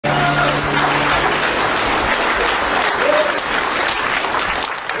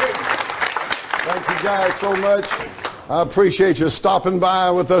guys so much. I appreciate you stopping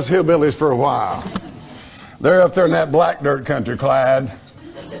by with us hillbillies for a while. They're up there in that black dirt country, Clyde.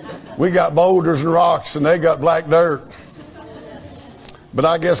 We got boulders and rocks, and they got black dirt. But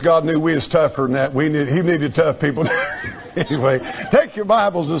I guess God knew we was tougher than that. He needed tough people. Anyway, take your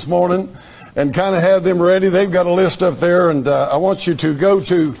Bibles this morning and kind of have them ready. They've got a list up there, and I want you to go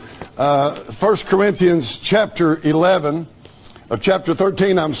to 1 Corinthians chapter 11, chapter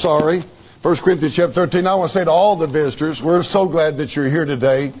 13, I'm sorry. 1 Corinthians chapter 13. I want to say to all the visitors, we're so glad that you're here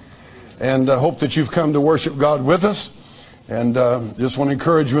today, and hope that you've come to worship God with us, and just want to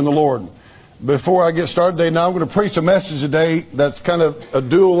encourage you in the Lord. Before I get started today, now I'm going to preach a message today that's kind of a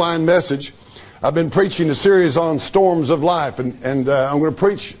dual line message. I've been preaching a series on storms of life, and I'm going to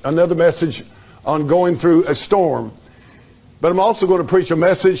preach another message on going through a storm. But I'm also going to preach a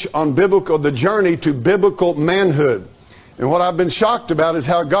message on the journey to biblical manhood. And what I've been shocked about is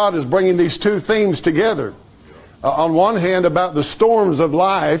how God is bringing these two themes together. On one hand, about the storms of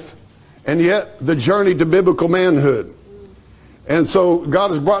life, and yet the journey to biblical manhood. And so God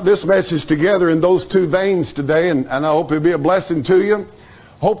has brought this message together in those two veins today, and I hope it'll be a blessing to you.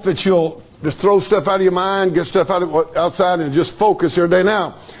 Hope that you'll just throw stuff out of your mind, get stuff outside, and just focus here today.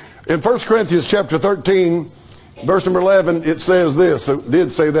 Now, in 1 Corinthians chapter 13, verse number 11, it says this. It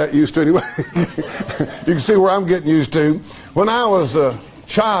did say that used to anyway. You can see where I'm getting used to. When I was a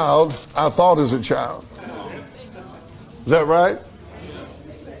child, I thought as a child. Is that right?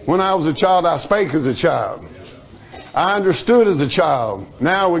 When I was a child, I spake as a child. I understood as a child.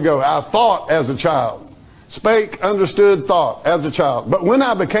 Now we go, I thought as a child. Spake, understood, thought as a child. But when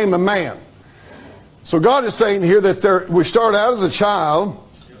I became a man. So God is saying here that we start out as a child,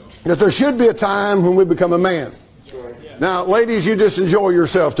 that there should be a time when we become a man. Now, ladies, you just enjoy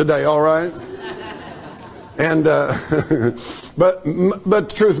yourself today, all right? And but the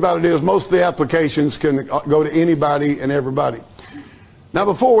truth about it is most of the applications can go to anybody and everybody. Now,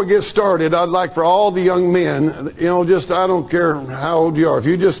 before we get started, I'd like for all the young men, I don't care how old you are. If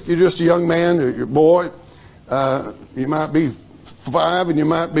you're just a young man or you're a boy, you might be 5 and you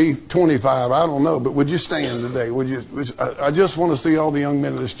might be 25. I don't know. But would you stand today? I just want to see all the young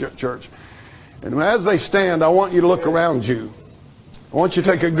men of this church. And as they stand, I want you to look around you. I want you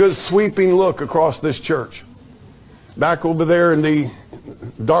to take a good sweeping look across this church. Back over there in the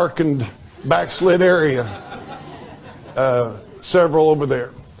darkened, backslid area. Several over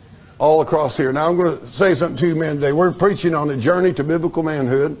there. All across here. Now I'm going to say something to you men today. We're preaching on the journey to biblical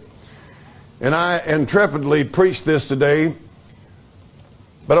manhood. And I intrepidly preached this today.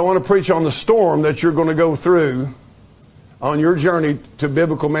 But I want to preach on the storm that you're going to go through on your journey to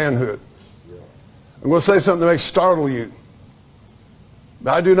biblical manhood. I'm going to say something that may startle you.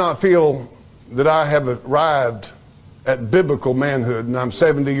 I do not feel that I have arrived at biblical manhood, and I'm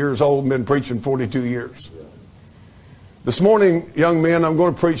 70 years old and been preaching 42 years. This morning, young men, I'm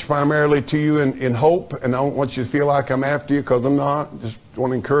going to preach primarily to you in hope, and I don't want you to feel like I'm after you, because I'm not. Just want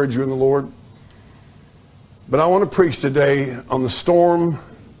to encourage you in the Lord. But I want to preach today on the storm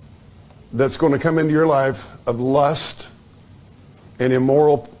that's going to come into your life of lust and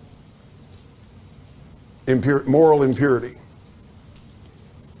moral impurity.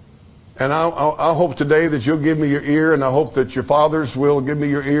 And I hope today that you'll give me your ear, and I hope that your fathers will give me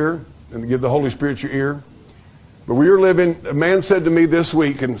your ear and give the Holy Spirit your ear. But we are living, a man said to me this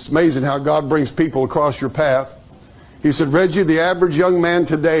week, and it's amazing how God brings people across your path. He said, Reggie, the average young man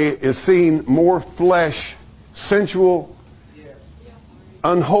today is seeing more flesh, sensual,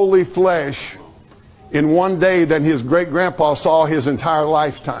 unholy flesh in one day than his great-grandpa saw his entire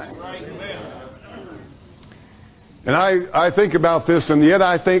lifetime. And I think about this, and yet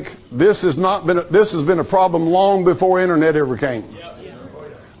I think this has been a problem long before internet ever came.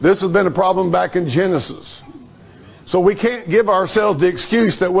 This has been a problem back in Genesis. So we can't give ourselves the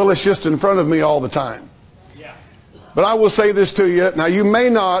excuse that, well, it's just in front of me all the time. But I will say this to you. Now, you may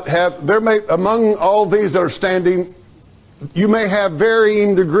not have, among all these that are standing, you may have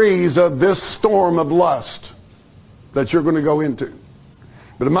varying degrees of this storm of lust that you're going to go into.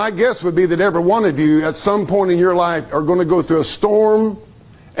 But my guess would be that every one of you at some point in your life are going to go through a storm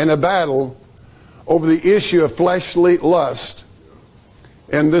and a battle over the issue of fleshly lust.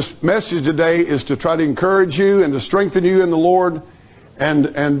 And this message today is to try to encourage you and to strengthen you in the Lord and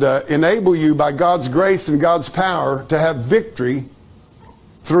enable you by God's grace and God's power to have victory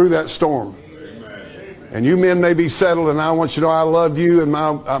through that storm. Amen. And you men may be settled, and I want you to know I love you,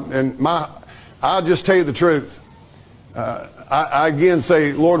 I'll just tell you the truth. I again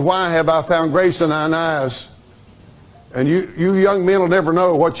say, Lord, why have I found grace in thine eyes? And you young men will never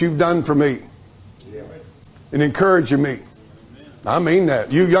know what you've done for me in encouraging me. I mean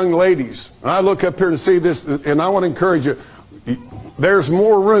that. You young ladies. And I look up here and see this, and I want to encourage you. There's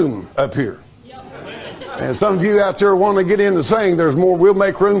more room up here. And some of you out there want to get into saying there's more. We'll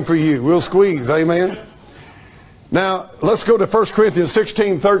make room for you. We'll squeeze. Amen. Now, let's go to 1 Corinthians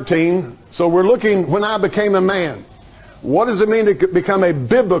 16:13. So we're looking, when I became a man. What does it mean to become a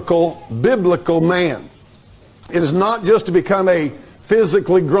biblical man? It is not just to become a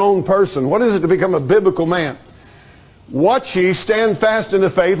physically grown person. What is it to become a biblical man? Watch ye, stand fast in the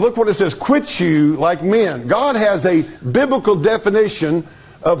faith. Look what it says. Quit you like men. God has a biblical definition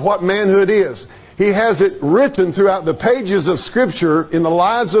of what manhood is. He has it written throughout the pages of Scripture in the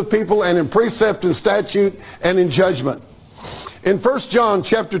lives of people and in precept and statute and in judgment. In 1 John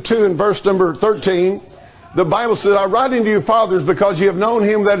chapter 2 and verse number 13, the Bible says, I write unto you, fathers, because ye have known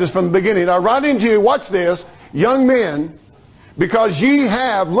him that is from the beginning. I write unto you, watch this, young men, because ye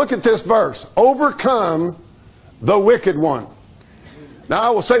have, look at this verse, overcome the wicked one. Now I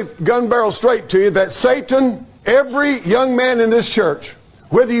will say gun barrel straight to you that Satan, every young man in this church,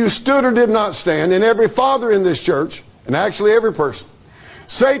 whether you stood or did not stand, and every father in this church, and actually every person,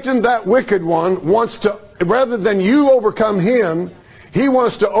 Satan, that wicked one, wants to, rather than you overcome him, he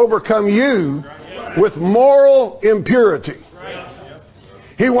wants to overcome you with moral impurity.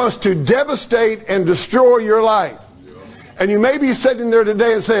 He wants to devastate and destroy your life. And you may be sitting there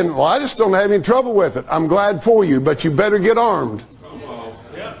today and saying, well, I just don't have any trouble with it. I'm glad for you, but you better get armed.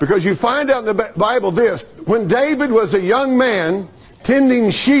 Because you find out in the Bible this, when David was a young man tending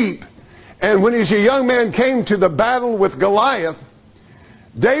sheep, and when he's a young man came to the battle with Goliath,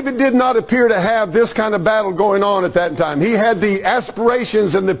 David did not appear to have this kind of battle going on at that time. He had the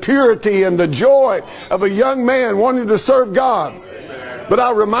aspirations and the purity and the joy of a young man wanting to serve God. But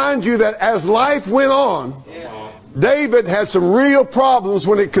I'll remind you that as life went on, David had some real problems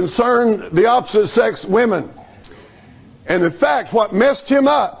when it concerned the opposite sex women. And in fact, what messed him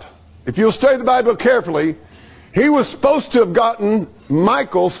up, if you'll study the Bible carefully, he was supposed to have gotten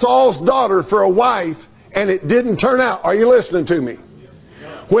Michal, Saul's daughter, for a wife, and it didn't turn out. Are you listening to me?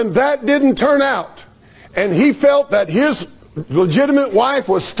 When that didn't turn out, and he felt that his legitimate wife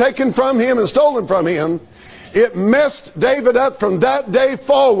was taken from him and stolen from him, it messed David up from that day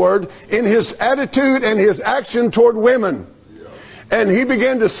forward in his attitude and his action toward women. And he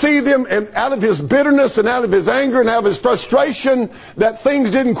began to see them, and out of his bitterness and out of his anger and out of his frustration that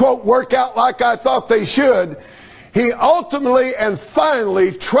things didn't, quote, work out like I thought they should, he ultimately and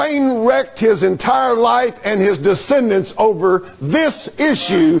finally train wrecked his entire life and his descendants over this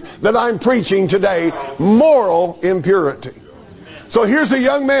issue that I'm preaching today, moral impurity. So here's a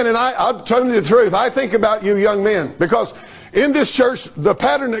young man, and I'll tell you the truth. I think about you young men, because in this church, the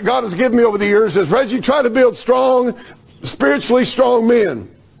pattern that God has given me over the years is, Reggie, try to build strong, spiritually strong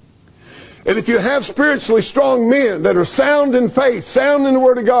men. And if you have spiritually strong men that are sound in faith, sound in the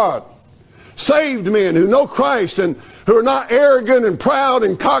Word of God, saved men who know Christ and who are not arrogant and proud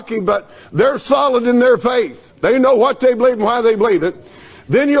and cocky, but they're solid in their faith. They know what they believe and why they believe it.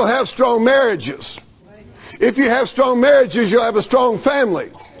 Then you'll have strong marriages. If you have strong marriages, you'll have a strong family.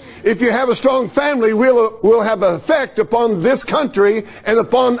 If you have a strong family, we'll have an effect upon this country and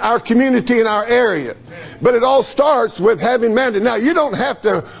upon our community and our area. But it all starts with having manhood. Now, you don't have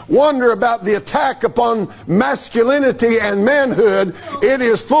to wonder about the attack upon masculinity and manhood. It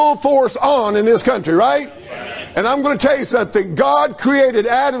is full force on in this country, right? And I'm going to tell you something. God created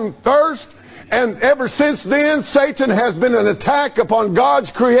Adam first. And ever since then, Satan has been an attack upon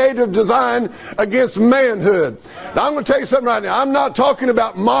God's creative design against manhood. Now, I'm going to tell you something right now. I'm not talking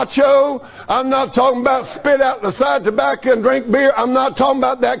about macho. I'm not talking about spit out the side tobacco and drink beer. I'm not talking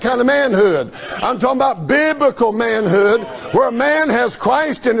about that kind of manhood. I'm talking about biblical manhood, where a man has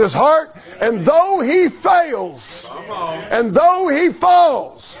Christ in his heart, and though he fails, and though he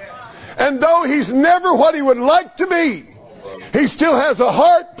falls, and though he's never what he would like to be, he still has a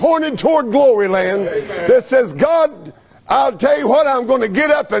heart pointed toward glory land that says, God, I'll tell you what, I'm going to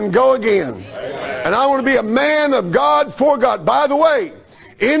get up and go again. And I want to be a man of God for God. By the way,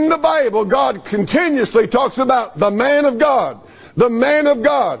 in the Bible, God continuously talks about the man of God, the man of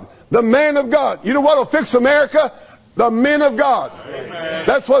God, the man of God. You know what will fix America? The men of God. Amen.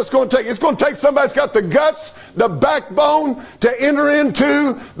 That's what it's going to take. It's going to take somebody that's got the guts, the backbone to enter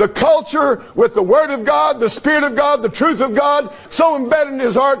into the culture with the Word of God, the Spirit of God, the truth of God, so embedded in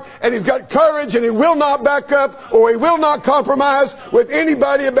his heart, and he's got courage, and he will not back up or he will not compromise with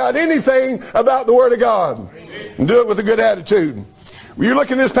anybody about anything about the Word of God. And do it with a good attitude. When you look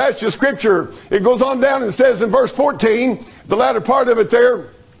in this passage of Scripture, it goes on down and says in verse 14, the latter part of it there,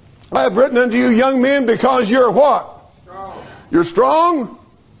 I have written unto you, young men, because you're what? You're strong.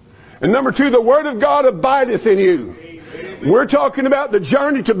 And number two, the Word of God abideth in you. We're talking about the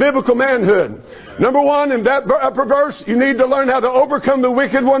journey to biblical manhood. Number one, in that upper verse, you need to learn how to overcome the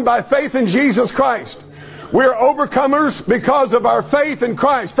wicked one by faith in Jesus Christ. We are overcomers because of our faith in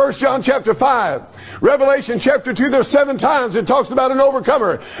Christ. 1 John chapter 5. Revelation chapter 2, there's 7 times it talks about an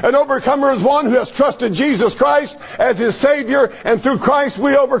overcomer. An overcomer is one who has trusted Jesus Christ as his Savior, and through Christ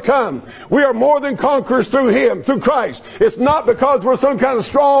we overcome. We are more than conquerors through Him, through Christ. It's not because we're some kind of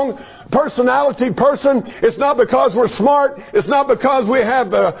strong personality person. It's not because we're smart. It's not because we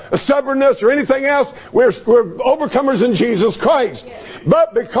have a stubbornness or anything else. We're overcomers in Jesus Christ.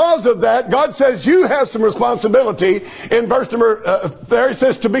 But because of that, God says you have some responsibility. In verse number there, He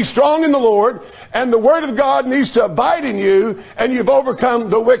says to be strong in the Lord, and the Word of God needs to abide in you, and you've overcome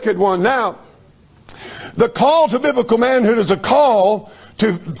the wicked one. Now, the call to biblical manhood is a call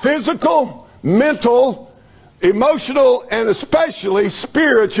to physical, mental, emotional, and especially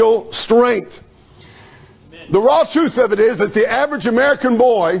spiritual strength. The raw truth of it is that the average American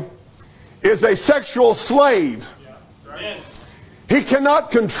boy is a sexual slave. He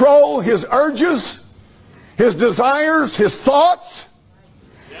cannot control his urges, his desires, his thoughts,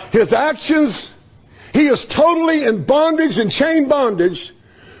 his actions. He is totally in bondage and chain bondage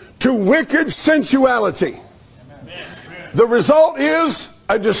to wicked sensuality. The result is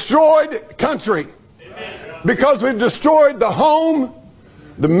a destroyed country. Because we've destroyed the home,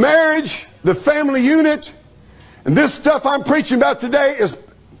 the marriage, the family unit. And this stuff I'm preaching about today is,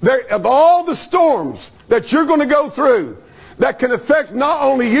 of all the storms that you're going to go through that can affect not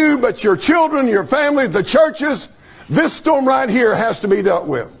only you, but your children, your family, the churches, this storm right here has to be dealt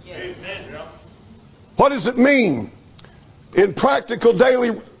with. What does it mean in practical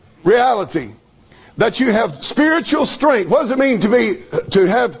daily reality? That you have spiritual strength. What does it mean to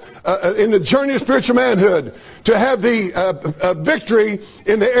have in the journey of spiritual manhood, to have the victory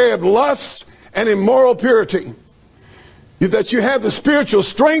in the area of lust and immoral purity? That you have the spiritual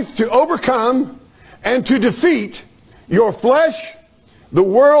strength to overcome and to defeat your flesh, the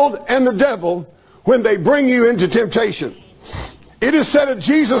world, and the devil when they bring you into temptation. It is said of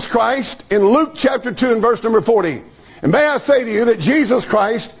Jesus Christ in Luke chapter 2 and verse number 40. And may I say to you that Jesus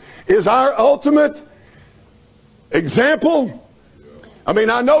Christ is our ultimate example. I mean,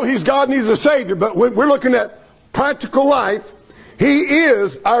 I know He's God and He's a Savior, but when we're looking at practical life, He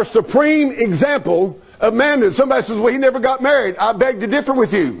is our supreme example of manhood. Somebody says, well, He never got married. I beg to differ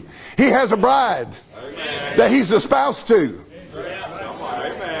with you. He has a bride that He's the spouse to.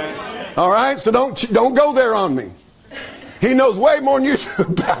 All right? So don't go there on me. He knows way more than you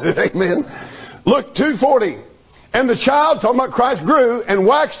do about it. Amen. Look, 2:40. And the child, talking about Christ, grew and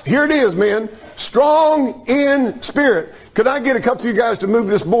waxed, here it is, men, strong in spirit. Could I get a couple of you guys to move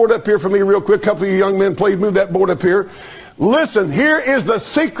this board up here for me real quick? A couple of you young men, please move that board up here. Listen, here is the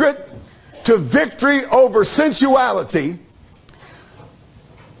secret to victory over sensuality,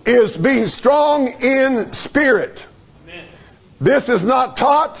 is being strong in spirit. This is not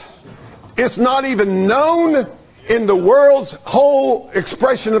taught. It's not even known in the world's whole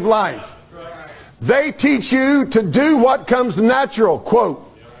expression of life. They teach you to do what comes natural, quote.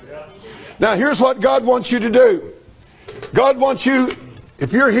 Now here's what God wants you to do. God wants you,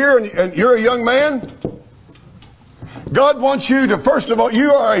 if you're here and you're a young man, God wants you to, first of all,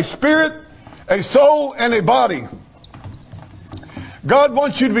 you are a spirit, a soul, and a body. God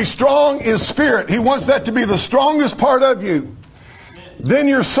wants you to be strong in spirit. He wants that to be the strongest part of you. Then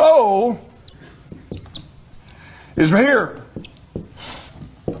your soul is here.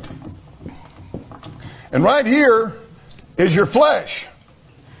 And right here is your flesh.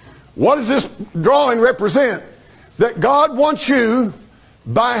 What does this drawing represent? That God wants you,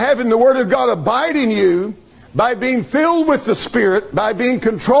 by having the Word of God abide in you, by being filled with the Spirit, by being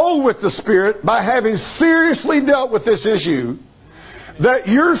controlled with the Spirit, by having seriously dealt with this issue, that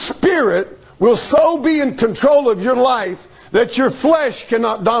your spirit will so be in control of your life that your flesh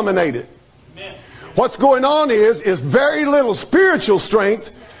cannot dominate it. Amen. What's going on is very little spiritual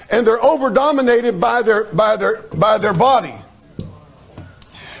strength, and they're over-dominated by their body.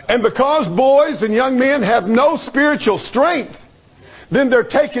 And because boys and young men have no spiritual strength, then they're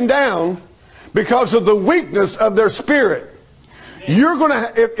taken down because of the weakness of their spirit. You're going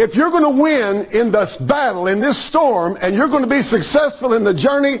to, if you're going to win in this battle, in this storm, and you're going to be successful in the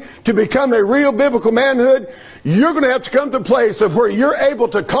journey to become a real biblical manhood, you're going to have to come to a place of where you're able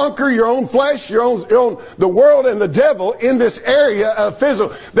to conquer your own flesh, the world and the devil in this area of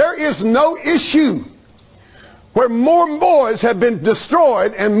physical. There is no issue where more boys have been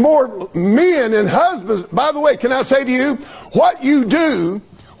destroyed and more men and husbands. By the way, can I say to you, what you do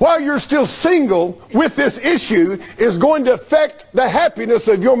while you're still single with this issue is going to affect the happiness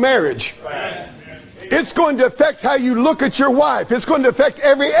of your marriage. It's going to affect how you look at your wife. It's going to affect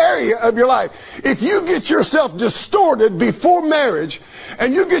every area of your life. If you get yourself distorted before marriage,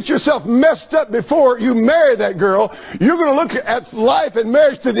 and you get yourself messed up before you marry that girl, you're going to look at life and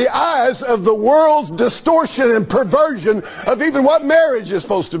marriage through the eyes of the world's distortion and perversion of even what marriage is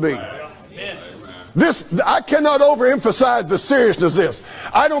supposed to be. I cannot overemphasize the seriousness of this.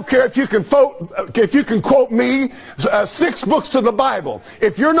 I don't care if you can quote me 6 books of the Bible.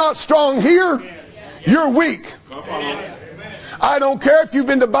 If you're not strong here, you're weak. I don't care if you've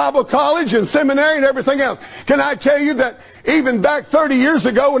been to Bible college and seminary and everything else. Can I tell you that even back 30 years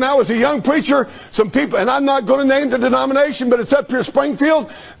ago when I was a young preacher, some people, and I'm not going to name the denomination, but it's up here in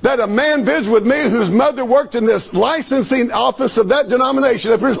Springfield, that a man visited with me whose mother worked in this licensing office of that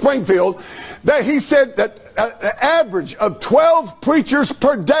denomination up here in Springfield, that he said that an average of 12 preachers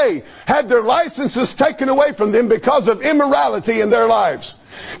per day had their licenses taken away from them because of immorality in their lives.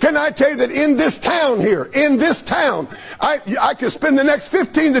 Can I tell you that in this town here, in this town, I could spend the next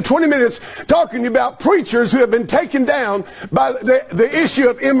 15 to 20 minutes talking about preachers who have been taken down by the issue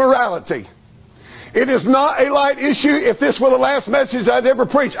of immorality. It is not a light issue. If this were the last message I'd ever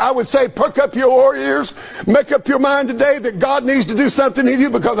preach, I would say perk up your ears, make up your mind today that God needs to do something in you,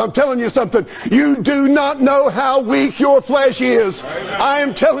 because I'm telling you something. You do not know how weak your flesh is. I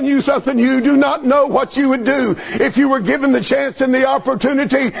am telling you something. You do not know what you would do if you were given the chance and the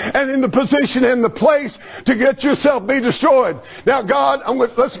opportunity and in the position and the place to get yourself be destroyed. Now, God,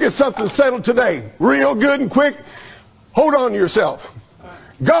 let's get something settled today. Real good and quick. Hold on to yourself.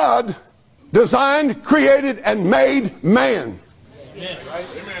 God designed, created, and made man.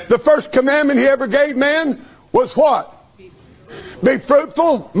 The first commandment he ever gave man was what? Be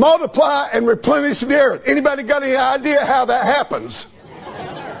fruitful, multiply, and replenish the earth. Anybody got any idea how that happens?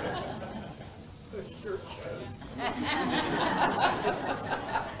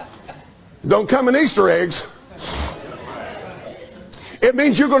 Don't come in Easter eggs. It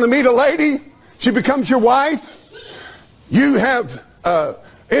means you're going to meet a lady. She becomes your wife. You have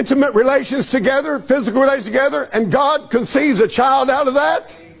intimate relations together, physical relations together, and God conceives a child out of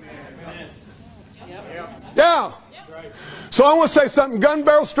that? Yeah. So I want to say something gun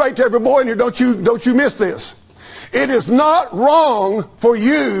barrel straight to every boy in here. Don't you miss this. It is not wrong for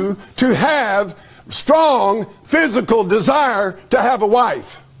you to have strong physical desire to have a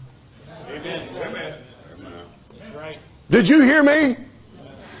wife. Amen. Did you hear me?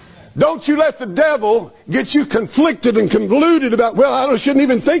 Don't you let the devil get you conflicted and convoluted about, well, I shouldn't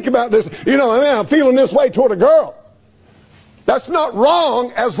even think about this. I'm feeling this way toward a girl. That's not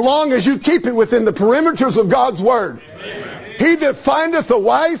wrong as long as you keep it within the perimeters of God's Word. Amen. He that findeth a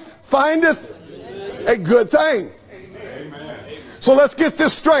wife findeth a good thing. Amen. So let's get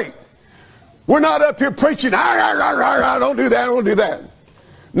this straight. We're not up here preaching, don't do that, don't do that.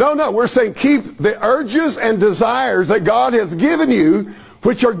 No, we're saying keep the urges and desires that God has given you,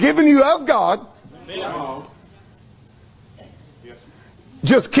 which are given you of God. Amen.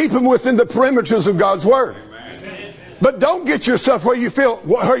 Just keep them within the perimeters of God's Word. Amen. But don't get yourself where you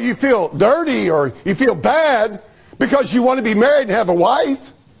feel dirty or you feel bad because you want to be married and have a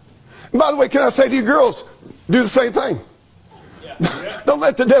wife. And by the way, can I say to you girls, do the same thing. Yeah. Don't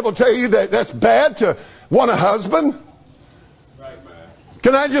let the devil tell you that that's bad to want a husband. Right, man.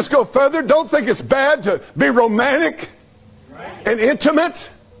 Can I just go further? Don't think it's bad to be romantic and intimate.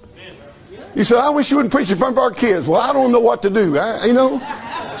 You said, I wish you wouldn't preach in front of our kids. Well, I don't know what to do.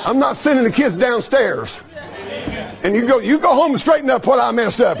 I'm not sending the kids downstairs. And you go home and straighten up what I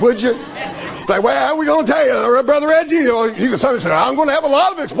messed up, would you? Say, well, how are we going to tell you, Brother Reggie? You can say, I'm going to have a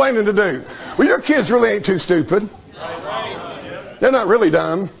lot of explaining to do. Well, your kids really ain't too stupid. They're not really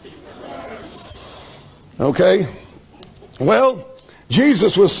dumb. Okay? Well,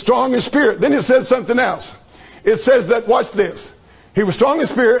 Jesus was strong in spirit. Then it says something else. It says that, watch this. He was strong in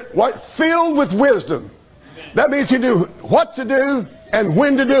spirit, filled with wisdom. That means he knew what to do and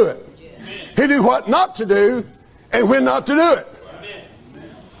when to do it. He knew what not to do and when not to do it.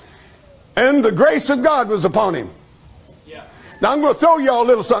 And the grace of God was upon him. Now I'm going to throw y'all a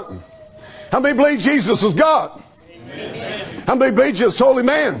little something. How many believe Jesus was God? How many believe Jesus was holy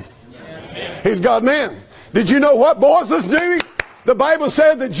man? He's God man. Did you know what, boys? Listen to me. The Bible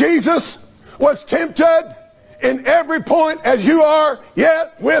said that Jesus was tempted in every point as you are,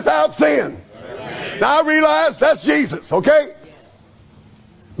 yet without sin. Now I realize that's Jesus, okay?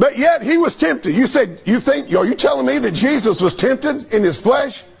 But yet he was tempted. You said, are you telling me that Jesus was tempted in his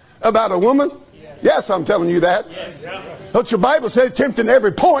flesh about a woman? Yes, I'm telling you that. But your Bible says tempted in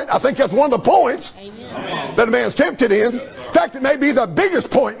every point. I think that's one of the points that a man's tempted in. In fact, it may be the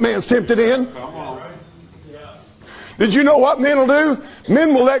biggest point man's tempted in. Did you know what men will do?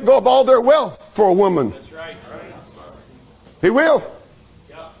 Men will let go of all their wealth for a woman. That's right. He will.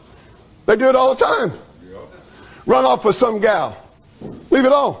 They do it all the time. Run off with some gal. Leave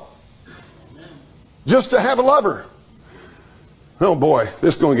it all. Just to have a lover. Oh boy,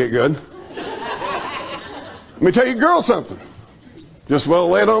 this is going to get good. Let me tell you girls something. Just well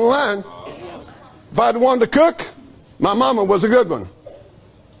lay it on the line. If I'd wanted to cook, my mama was a good one.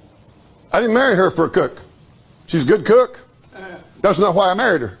 I didn't marry her for a cook. She's a good cook. That's not why I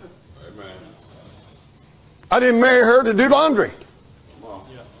married her. I didn't marry her to do laundry.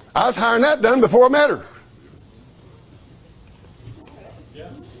 I was hiring that done before I met her.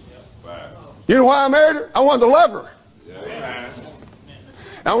 You know why I married her? I wanted to love her.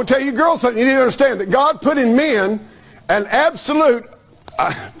 I want to tell you girls something. You need to understand that God put in men an absolute,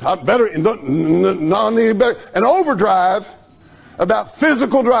 an overdrive about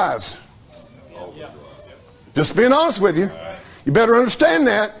physical drives. Just being honest with you. You better understand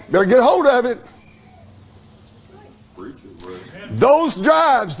that. You better get a hold of it. Those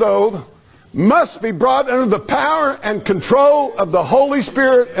drives, though, must be brought under the power and control of the Holy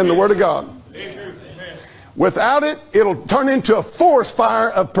Spirit and the Word of God. Without it, it'll turn into a forest fire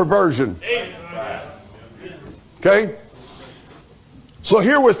of perversion. Okay? So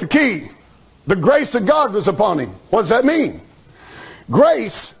here was the key. The grace of God was upon him. What does that mean?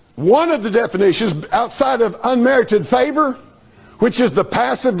 Grace, one of the definitions outside of unmerited favor, which is the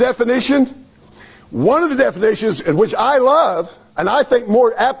passive definition, one of the definitions in which I love, and I think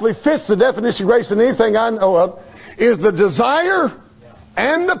more aptly fits the definition of grace than anything I know of, is the desire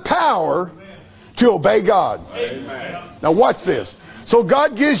and the power to obey God. Amen. Now watch this. So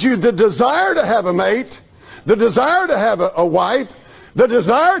God gives you the desire to have a mate, the desire to have a wife, the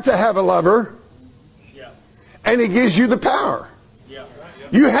desire to have a lover, and He gives you the power.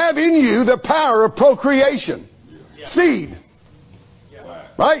 You have in you the power of procreation. Seed.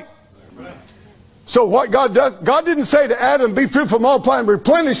 Right? So what God does, God didn't say to Adam, be fruitful, multiply, and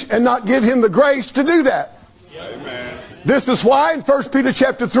replenish, and not give him the grace to do that. Amen. This is why in 1 Peter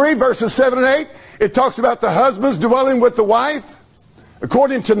chapter 3, verses 7 and 8, it talks about the husbands dwelling with the wife,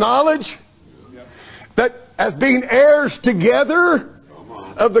 according to knowledge, that as being heirs together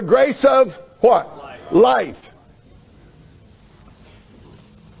of the grace of what? Life.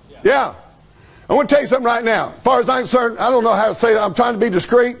 Yeah. I want to tell you something right now. As far as I'm concerned, I don't know how to say that. I'm trying to be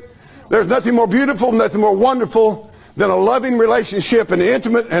discreet. There's nothing more beautiful, nothing more wonderful than a loving relationship, an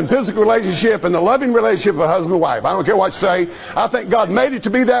intimate and physical relationship, and the loving relationship of a husband and wife. I don't care what you say. I think God made it to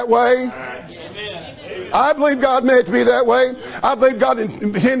be that way. I believe God made it to be that way. I believe God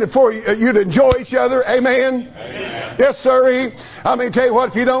intended for you to enjoy each other. Amen? Amen. Yes, sir. I mean, tell you what,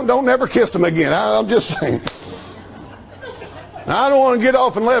 if you don't never kiss them again. I'm just saying. Now, I don't want to get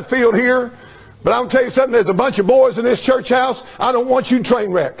off in left field here, but I'm going to tell you something. There's a bunch of boys in this church house. I don't want you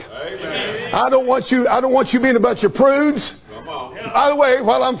train wreck. Amen. I don't want you being a bunch of prudes. By the way,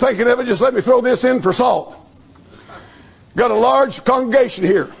 while I'm thinking of it, just let me throw this in for salt. Got a large congregation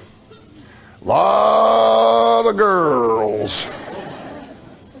here. Lot of girls.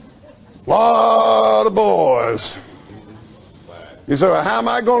 Lot of boys. You say, well, how am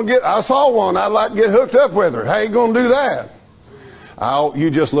I going to get? I saw one. I'd like to get hooked up with her. How you going to do that? You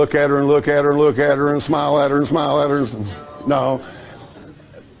just look at her and look at her and look at her and smile at her and smile at her. No.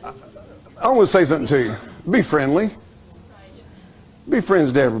 I want to say something to you. Be friendly. Be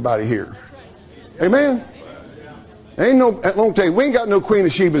friends to everybody here. Amen? Ain't no, let me tell you, we ain't got no Queen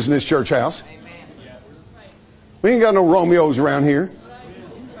of Shebas in this church house. We ain't got no Romeos around here.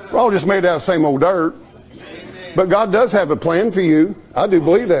 We're all just made out of the same old dirt. But God does have a plan for you. I do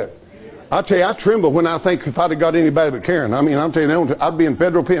believe that. I tell you, I tremble when I think if I'd have got anybody but Karen. I mean, I'm telling you, I'd be in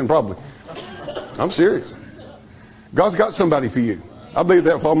federal pen probably. I'm serious. God's got somebody for you. I believe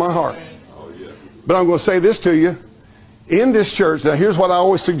that with all my heart. But I'm going to say this to you. In this church, now here's what I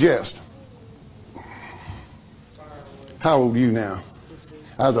always suggest. How old are you now?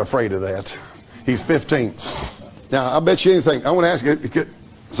 I was afraid of that. He's 15. Now, I bet you anything. I want to ask you,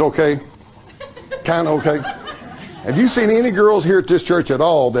 it's okay? Kind of okay? Have you seen any girls here at this church at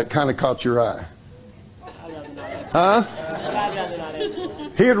all that kind of caught your eye? Huh?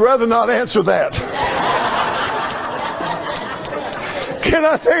 He'd rather not answer that. Can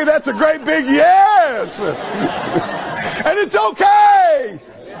I tell you that's a great big yes? And it's okay.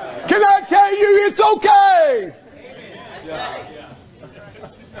 Can I tell you it's okay?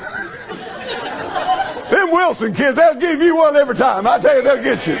 Them Wilson kids, they'll give you one every time. I tell you, they'll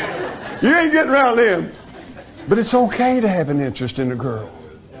get you. You ain't getting around them. But it's okay to have an interest in a girl.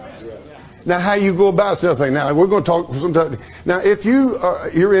 Now, how you go about something. Now, we're going to talk sometime. Now, if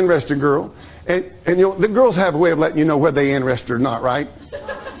you're interested in a girl, And you know, the girls have a way of letting you know whether they're interested or not, right?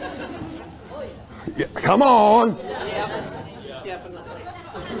 Yeah, come on.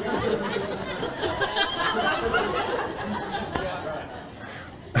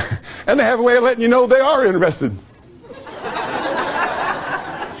 And they have a way of letting you know they are interested.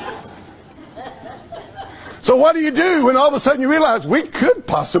 So what do you do when all of a sudden you realize we could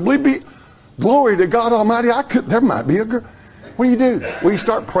possibly be, glory to God Almighty, there might be a girl. What do? Well, you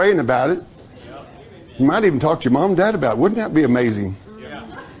start praying about it. You might even talk to your mom and dad about it. Wouldn't that be amazing?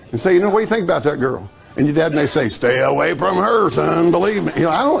 And say, you know, what do you think about that girl? And your dad may say, stay away from her, son, believe me. You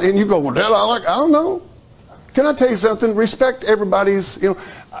know, and you go, well, Dad, I don't know. Can I tell you something? Respect everybody's, you know.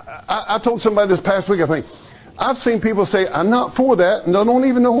 I told somebody this past week, I think, I've seen people say, I'm not for that, and I don't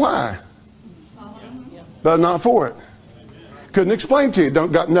even know why. But I'm not for it. Couldn't explain to you.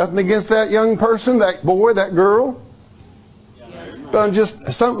 Got nothing against that young person, that boy, that girl. But I'm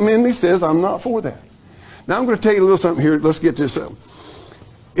just, something in me says I'm not for that. Now I'm going to tell you a little something here. Let's get this up.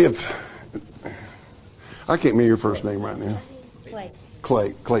 I can't remember your first name right now.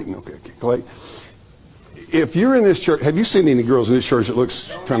 Clayton. Okay. Clay. If you're in this church, have you seen any girls in this church that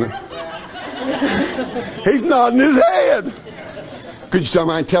looks kind of... He's nodding his head. Could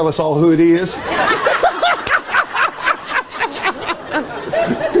you tell us all who it is?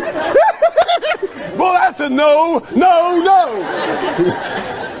 Well, that's a no.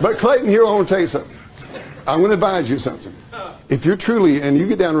 But Clayton, here, I want to tell you something. I'm going to advise you something. If you're truly, and you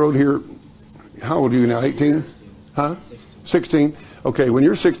get down the road here, how old are you now, 18? Huh? 16? Okay, when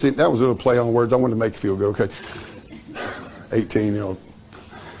you're 16, that was a little play on words. I wanted to make you feel good, okay? 18, you know.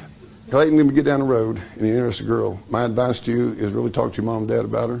 Clayton, when you get down the road and you're interested in a girl, my advice to you is really talk to your mom and dad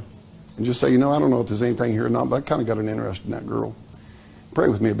about her. And just say, you know, I don't know if there's anything here or not, but I kind of got an interest in that girl. Pray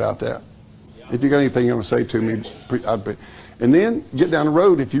with me about that. If you got anything you want to say to me, I'd pray. And then get down the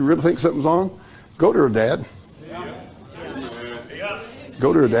road. If you really think something's on, go to her dad.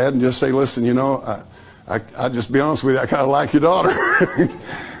 Go to her dad and just say, listen, you know, I just be honest with you, I kind of like your daughter.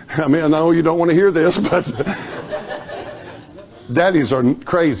 I mean, I know you don't want to hear this, but daddies are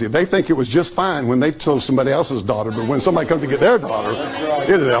crazy. They think it was just fine when they told somebody else's daughter, but when somebody comes to get their daughter,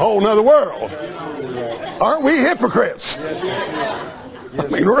 it is a whole other world. Aren't we hypocrites? I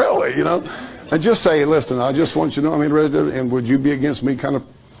mean, really, you know. And just say, listen, I just want you to know I'm interested, and would you be against me kind of,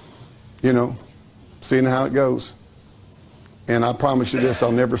 you know, seeing how it goes? And I promise you this,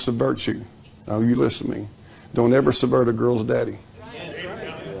 I'll never subvert you. Now, you listen to me. Don't ever subvert a girl's daddy.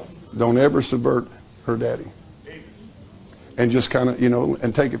 Don't ever subvert her daddy. And just kind of, you know,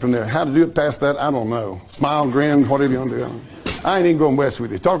 and take it from there. How to do it past that, I don't know. Smile, grin, whatever you want to do. I ain't even going west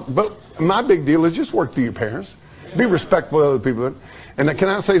with you. But my big deal is just work through your parents. Be respectful of other people. And can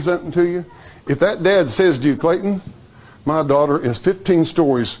I say something to you? If that dad says to you, Clayton, my daughter is 15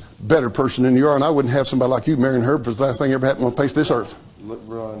 stories better person than you are, and I wouldn't have somebody like you marrying her because the last thing ever happened on the face of this earth.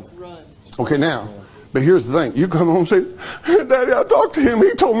 Run. Okay, now, but here's the thing. You come home and say, Daddy, I talked to him.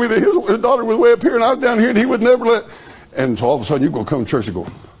 He told me that his daughter was way up here and I was down here and he would never let. And so all of a sudden you go come to church and go,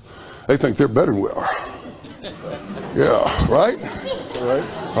 they think they're better than we are. Yeah, right?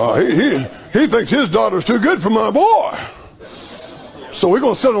 He thinks his daughter's too good for my boy. So we're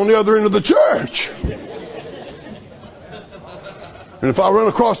going to sit on the other end of the church. And if I run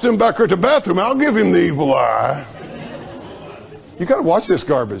across them back here at the bathroom, I'll give him the evil eye. You got to watch this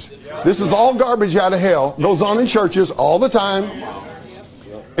garbage. This is all garbage out of hell. Goes on in churches all the time.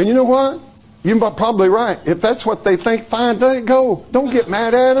 And you know what? You're probably right. If that's what they think, fine, let it go. Don't get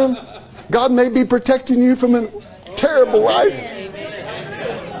mad at them. God may be protecting you from a terrible life.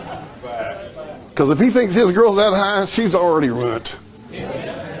 Because if he thinks his girl's that high, she's already ruined.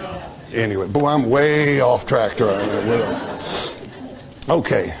 Anyway, boy, I'm way off track right now.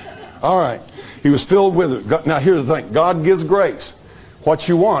 Okay. All right. He was filled with it. Now, here's the thing. God gives grace. What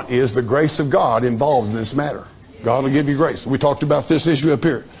you want is the grace of God involved in this matter. God will give you grace. We talked about this issue up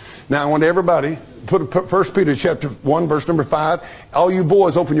here. Now, I want everybody put 1 Peter chapter 1, verse number 5. All you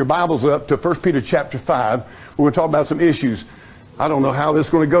boys, open your Bibles up to 1 Peter chapter 5. We're going to talk about some issues. I don't know how this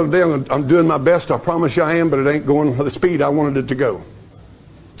is going to go today. I'm doing my best. I promise you I am, but it ain't going at the speed I wanted it to go.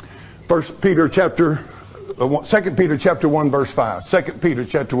 2 Peter chapter 1, verse 5. 2 Peter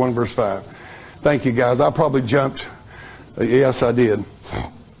chapter 1, verse 5. Thank you, guys. I probably jumped. Yes, I did.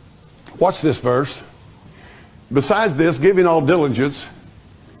 Watch this verse. Besides this, giving all diligence,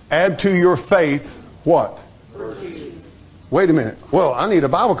 add to your faith what? Virtue. Wait a minute. Well, I need a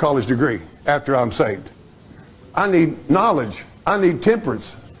Bible college degree after I'm saved. I need knowledge. I need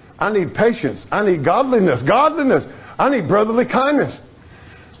temperance. I need patience. I need godliness. I need brotherly kindness.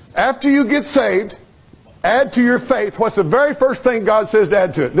 After you get saved, Add to your faith. What's the very first thing God says to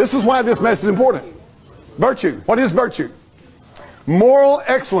add to it? This is why this message is important. Virtue. What is virtue? Moral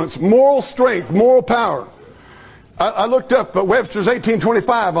excellence, moral strength, moral power. I looked up Webster's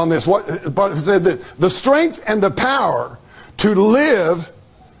 1825 on this. What it said that the strength and the power to live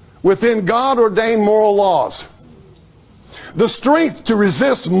within God-ordained moral laws. The strength to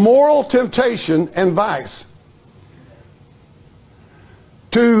resist moral temptation and vice.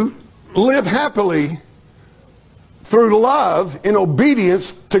 To live happily through love in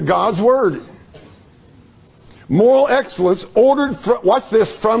obedience to God's word. Moral excellence ordered, watch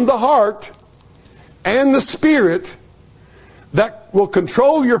this, from the heart and the spirit that will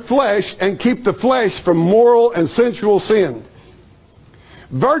control your flesh and keep the flesh from moral and sensual sin.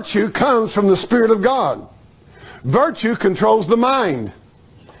 Virtue comes from the Spirit of God. Virtue controls the mind.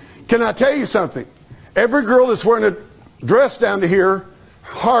 Can I tell you something? Every girl that's wearing a dress down to here,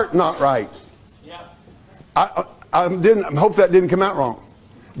 heart not right. I hope that didn't come out wrong.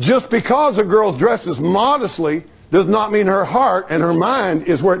 Just because a girl dresses modestly does not mean her heart and her mind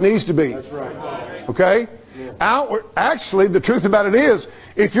is where it needs to be. That's right. Okay? Actually, the truth about it is,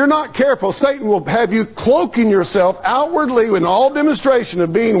 if you're not careful, Satan will have you cloaking yourself outwardly in all demonstration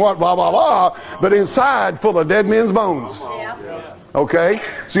of being what, blah, blah, blah, but inside full of dead men's bones. Okay?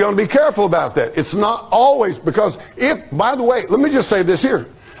 So you ought to be careful about that. It's not always, because if, by the way, let me just say this here.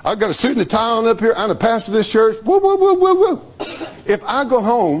 I've got a suit and a tie on up here. I'm a pastor of this church. Woo, woo, woo, woo, woo. If I go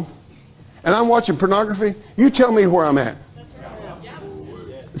home and I'm watching pornography, you tell me where I'm at.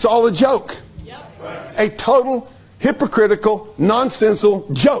 It's all a joke. A total hypocritical, nonsensical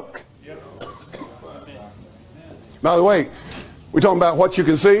joke. By the way, we're talking about what you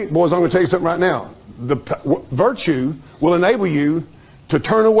can see. Boys, I'm going to tell you something right now. The virtue will enable you to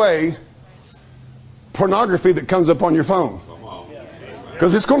turn away pornography that comes up on your phone.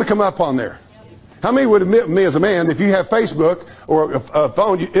 Because it's going to come up on there. How many would admit me as a man, if you have Facebook or a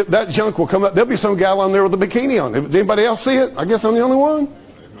phone, that junk will come up. There'll be some gal on there with a bikini on. Does anybody else see it? I guess I'm the only one.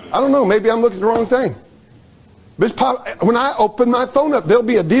 I don't know. Maybe I'm looking at the wrong thing. But when I open my phone up, there'll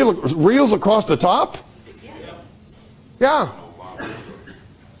be a deal of reels across the top. Yeah.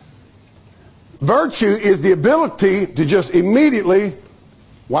 Virtue is the ability to just immediately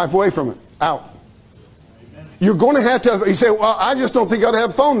wipe away from it. Out. You're going to have to, you say, well, I just don't think I ought to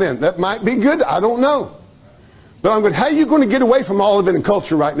have a phone then. That might be good. I don't know. But I'm going, how are you going to get away from all of it in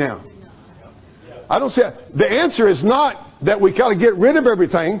culture right now? I don't see it. The answer is not that we got to get rid of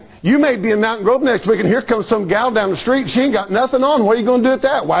everything. You may be in Mountain Grove next week and here comes some gal down the street. She ain't got nothing on. What are you going to do with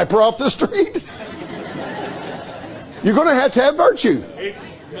that? Wipe her off the street? You're going to have virtue.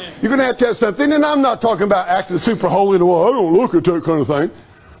 You're going to have something. And I'm not talking about acting super holy and, well, I don't look at that kind of thing.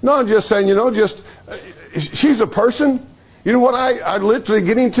 No, I'm just saying, she's a person. You know what I literally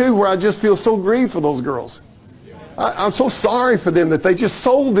get into where I just feel so grieved for those girls. I'm so sorry for them that they just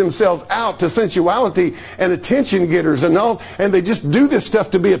sold themselves out to sensuality and attention getters and all, and they just do this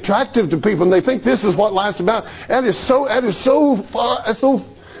stuff to be attractive to people, and they think this is what life's about. It's so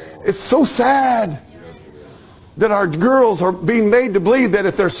sad that our girls are being made to believe that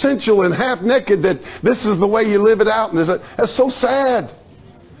if they're sensual and half naked, that this is the way you live it out. And that's so sad.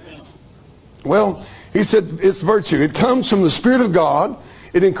 Well, he said it's virtue. It comes from the Spirit of God.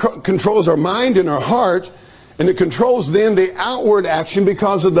 It controls our mind and our heart. And it controls then the outward action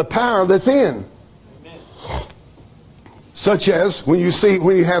because of the power that's in. Amen. Such as when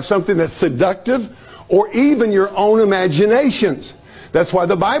you have something that's seductive or even your own imaginations. That's why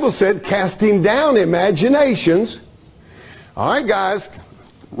the Bible said casting down imaginations. All right, guys,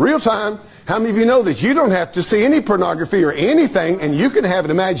 real time. How many of you know that you don't have to see any pornography or anything and you can have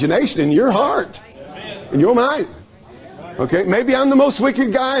an imagination in your heart, in your mind? Okay, maybe I'm the most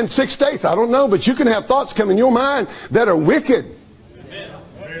wicked guy in 6 states. I don't know, but you can have thoughts come in your mind that are wicked.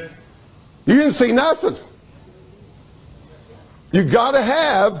 You didn't see nothing. You got to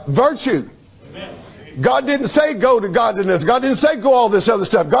have virtue. God didn't say go to godliness. God didn't say go all this other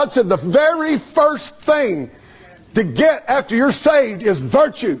stuff. God said the very first thing to get after you're saved is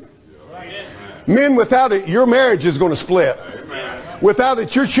virtue. Men, without it, your marriage is going to split. Without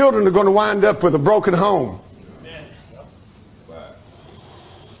it, your children are going to wind up with a broken home.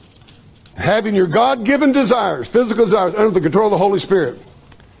 Having your God-given desires, physical desires, under the control of the Holy Spirit.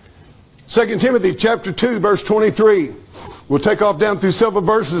 2 Timothy chapter 2, verse 23. We'll take off down through several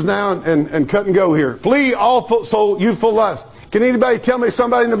verses now and cut and go here. Flee all youthful lust. Can anybody tell me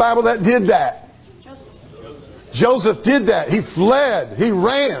somebody in the Bible that did that? Joseph did that. He fled. He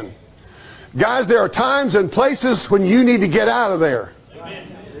ran. Guys, there are times and places when you need to get out of there.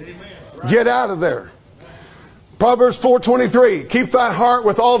 Get out of there. Proverbs 4:23, keep thy heart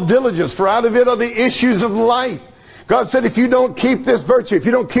with all diligence, for out of it are the issues of life. God said if you don't keep this virtue, if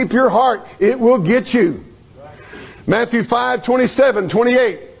you don't keep your heart, it will get you. Matthew 5:27,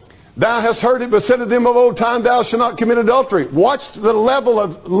 28. Thou hast heard it was said of them of old time, thou shalt not commit adultery. Watch the level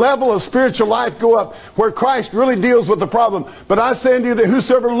of spiritual life go up, where Christ really deals with the problem. But I say unto you that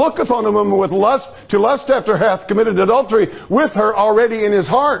whosoever looketh on a woman with lust, to lust after her, hath committed adultery with her already in his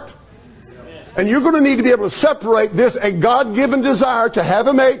heart. And you're going to need to be able to separate this, a God-given desire to have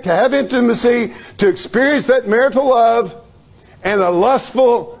a mate, to have intimacy, to experience that marital love, and a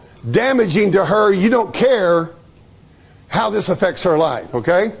lustful damaging to her. You don't care how this affects her life,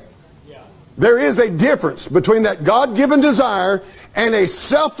 okay? Yeah. There is a difference between that God-given desire and a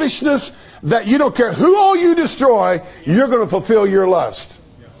selfishness that you don't care who all you destroy, you're going to fulfill your lust.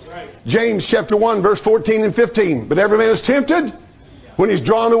 Yeah. Right. James chapter 1, verse 14 and 15. But every man is tempted when he's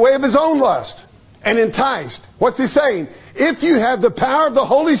drawn away of his own lust and enticed. What's he saying? If you have the power of the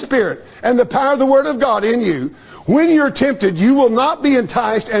Holy Spirit and the power of the Word of God in you, when you're tempted, you will not be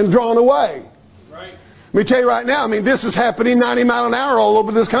enticed and drawn away. Right. Let me tell you right now, this is happening 90 miles an hour all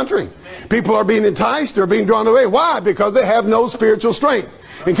over this country. People are being enticed, they're being drawn away. Why? Because they have no spiritual strength.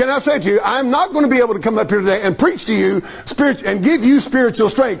 And can I say to you, I'm not going to be able to come up here today and preach to you and give you spiritual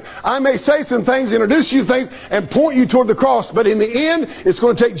strength. I may say some things, introduce you to things, and point you toward the cross. But in the end, it's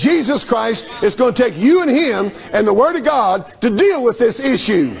going to take Jesus Christ, it's going to take you and Him and the Word of God to deal with this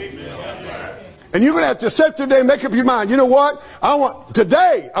issue. And you're going to have to sit today and make up your mind. You know what? I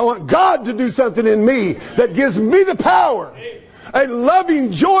want God to do something in me that gives me the power. A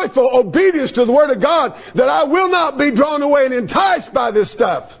loving, joyful obedience to the Word of God, that I will not be drawn away and enticed by this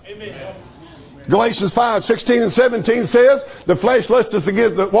stuff. Amen. Galatians 5:16 and 17 says, the flesh lusteth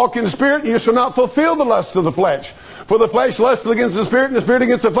against the walk in the Spirit, and you shall not fulfill the lust of the flesh. For the flesh lusteth against the Spirit, and the Spirit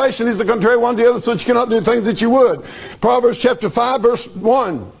against the flesh, and these are contrary one to the other, so that you cannot do things that you would. Proverbs chapter 5, verse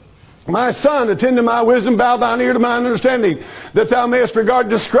 1. My son, attend to my wisdom, bow thine ear to mine understanding, that thou mayest regard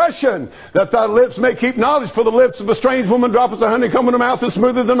discretion, that thy lips may keep knowledge, for the lips of a strange woman droppeth the honeycomb, and her mouth is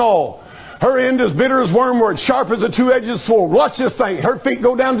smoother than all. Her end is bitter as wormwood, sharp as a two-edged sword. Watch this thing. Her feet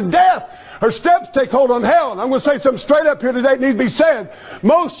go down to death. Her steps take hold on hell. And I'm going to say something straight up here today that needs to be said.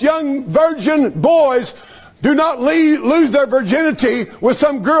 Most young virgin boys do not lose their virginity with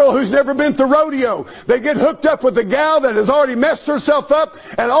some girl who's never been through rodeo. They get hooked up with a gal that has already messed herself up,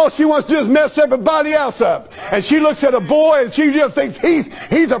 and all she wants to do is mess everybody else up. And she looks at a boy and she just thinks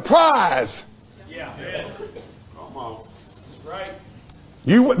he's a prize. Yeah. Come on. Right.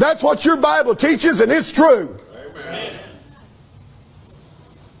 That's what your Bible teaches, and it's true. Amen.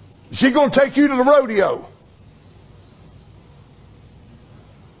 She's going to take you to the rodeo.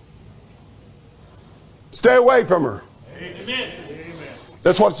 Stay away from her. Amen.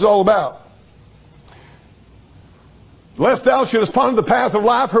 That's what it's all about. Lest thou shouldest ponder the path of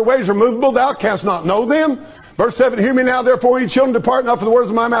life, her ways are movable, thou canst not know them. Verse 7, hear me now, therefore, ye children, depart not from the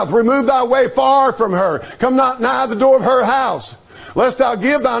words of my mouth. Remove thy way far from her. Come not nigh the door of her house. Lest thou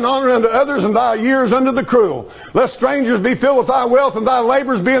give thine honor unto others, and thy years unto the cruel. Lest strangers be filled with thy wealth, and thy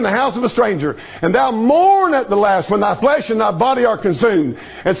labors be in the house of a stranger. And thou mourn at the last, when thy flesh and thy body are consumed.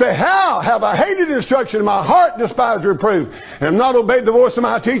 And say, how have I hated instruction, and my heart despised reproof? And have not obeyed the voice of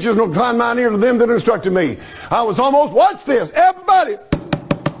my teachers, nor inclined mine ear to them that instructed me. I was almost, watch this, everybody,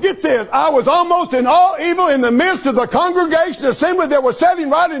 get this. I was almost in all evil in the midst of the congregation assembly that was sitting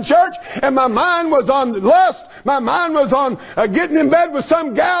right in church, and my mind was on lust. My mind was on getting in bed with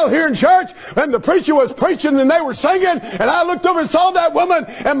some gal here in church, and the preacher was preaching and they were singing, and I looked over and saw that woman,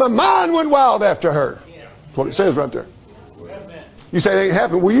 and my mind went wild after her. That's what it says right there. You say it ain't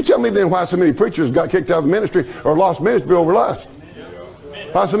happened. Well, you tell me then why so many preachers got kicked out of the ministry or lost ministry over lust.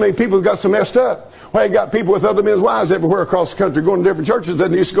 Why so many people got so messed up. Why you got people with other men's wives everywhere across the country going to different churches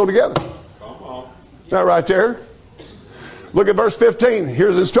that used to go together. That right there. Look at verse 15.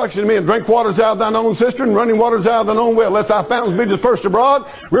 Here's instruction to me. Drink waters out of thine own cistern, running waters out of thine own well. Let thy fountains be dispersed abroad,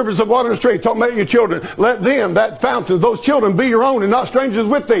 rivers of water and streams. Talking about your children. Let them, that fountain, those children, be your own and not strangers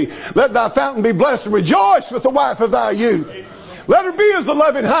with thee. Let thy fountain be blessed, and rejoice with the wife of thy youth. Let her be as the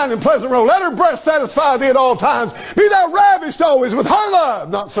loving hind and pleasant roe. Let her breast satisfy thee at all times. Be thou ravished always with her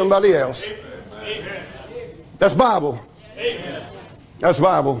love, not somebody else. That's Bible. That's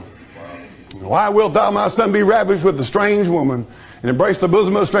Bible. Why wilt thou, my son, be ravished with a strange woman and embrace the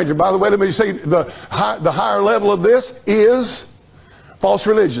bosom of a stranger? By the way, let me say the higher level of this is false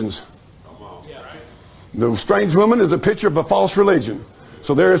religions. The strange woman is a picture of a false religion.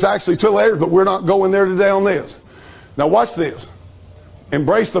 So there is actually two layers, but we're not going there today on this. Now watch this.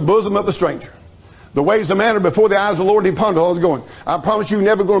 Embrace the bosom of a stranger. The ways of man are before the eyes of the Lord, he ponders. I was going, I promise you, you're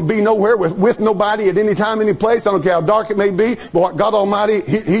never going to be nowhere with nobody at any time, any place. I don't care how dark it may be. But God Almighty,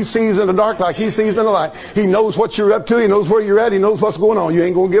 he sees in the dark like he sees in the light. He knows what you're up to. He knows where you're at. He knows what's going on. You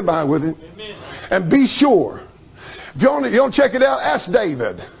ain't going to get by with it. Amen. And be sure. If you don't check it out, ask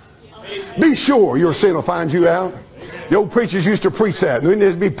David. Amen. Be sure your sin will find you out. The old preachers used to preach that. And it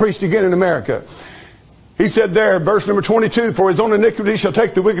needs to be preached again in America. He said there, verse number 22, for his own iniquity shall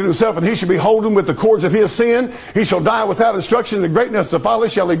take the wicked himself, and he shall be holden with the cords of his sin. He shall die without instruction, and the greatness of folly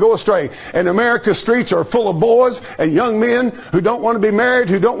shall he go astray. And America's streets are full of boys and young men who don't want to be married,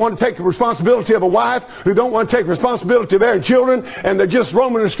 who don't want to take the responsibility of a wife, who don't want to take responsibility of their children, and they're just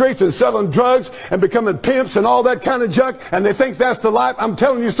roaming the streets and selling drugs and becoming pimps and all that kind of junk, and they think that's the life. I'm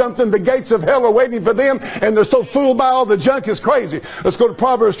telling you something, the gates of hell are waiting for them, and they're so fooled by all the junk, it's crazy. Let's go to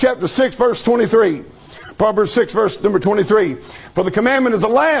Proverbs chapter 6, verse 23. Proverbs 6, verse number 23. For the commandment is a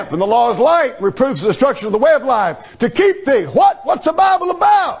lamp, and the law is light, reproves the destruction of the way of life. To keep thee. What's the Bible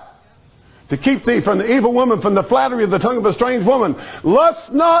about? To keep thee from the evil woman, from the flattery of the tongue of a strange woman.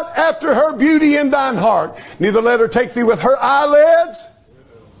 Lust not after her beauty in thine heart, neither let her take thee with her eyelids.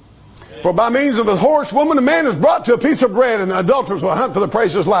 For by means of a whorish woman, a man is brought to a piece of bread, and adulterers will hunt for the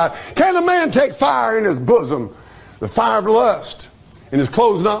precious life. Can a man take fire in his bosom, the fire of lust, and his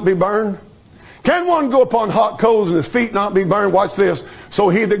clothes not be burned? Can one go upon hot coals and his feet not be burned? Watch this. So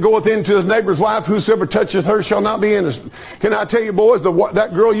he that goeth into his neighbor's wife, whosoever toucheth her shall not be innocent. Can I tell you, boys, that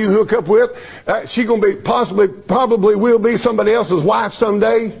girl you hook up with, she going to be probably will be somebody else's wife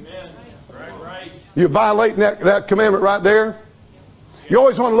someday. Amen. Right. You're violating that commandment right there. You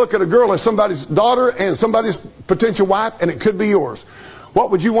always want to look at a girl as somebody's daughter and somebody's potential wife, and it could be yours.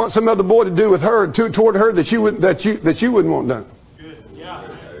 What would you want some other boy to do with her, toward her that you wouldn't want done? Good. Yeah.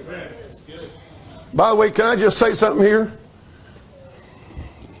 By the way, can I just say something here?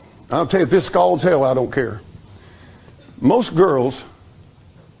 I'll tell you, if this scalds hell, I don't care. Most girls,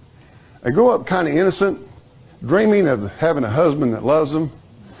 they grow up kind of innocent, dreaming of having a husband that loves them,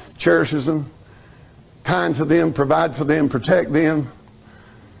 cherishes them, kind to them, provide for them, protect them,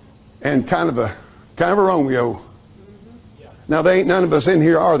 and kind of a Romeo. Now, there ain't none of us in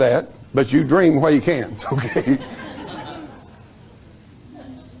here are that, but you dream while you can, okay?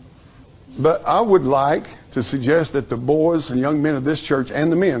 But I would like to suggest that the boys and young men of this church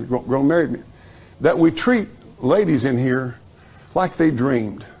and the men, grown married men, that we treat ladies in here like they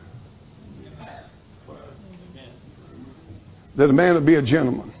dreamed. That a man would be a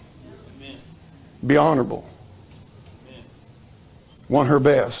gentleman, be honorable, want her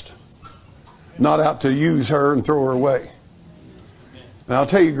best, not out to use her and throw her away. And I'll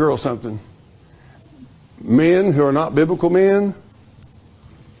tell you girls something. Men who are not biblical men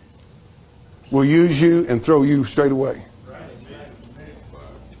will use you and throw you straight away.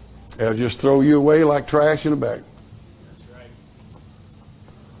 They'll just throw you away like trash in a bag.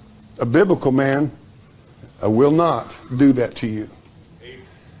 A biblical man will not do that to you.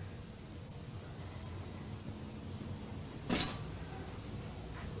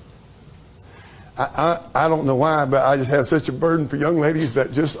 I don't know why, but I just have such a burden for young ladies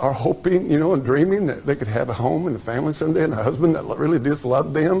that just are hoping, and dreaming that they could have a home and a family someday and a husband that really does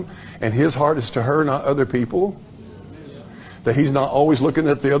love them and his heart is to her, not other people. That he's not always looking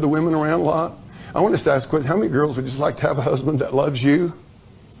at the other women around a lot. I want us to ask a question. How many girls would just like to have a husband that loves you?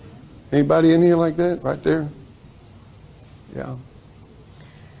 Anybody in here like that? Right there? Yeah.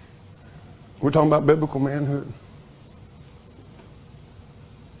 We're talking about biblical manhood.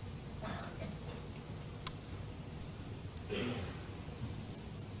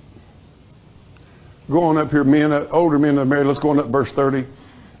 Go on up here, men, older men that are married. Let's go on up to verse 30.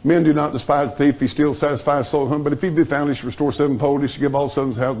 Men do not despise the thief. He still satisfies soul hunger. But if he be found, he should restore sevenfold. He should give all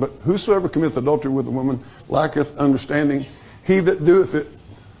sons house. But whosoever committeth adultery with a woman lacketh understanding. He that doeth it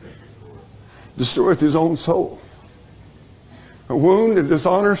destroyeth his own soul. A wound and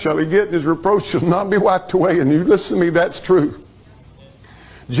dishonor shall he get, and his reproach shall not be wiped away. And you listen to me, that's true.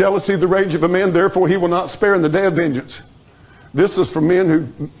 Jealousy, the rage of a man, therefore he will not spare in the day of vengeance. This is for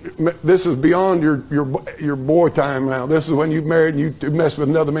men this is beyond your boy time now. This is when you've married and you mess with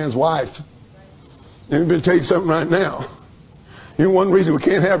another man's wife. And I'm going to tell you something right now. One reason we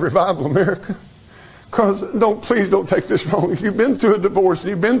can't have revival in America, because please don't take this wrong. If you've been through a divorce, and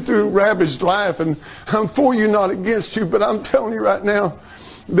you've been through ravaged life, and I'm for you, not against you, but I'm telling you right now,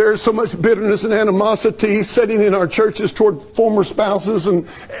 there's so much bitterness and animosity setting in our churches toward former spouses, and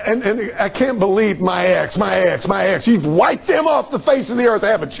I can't believe my ex. You've wiped them off the face of the earth,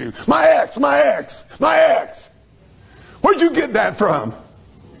 haven't you? My ex. Where'd you get that from?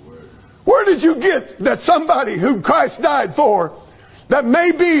 Where did you get that somebody who Christ died for, that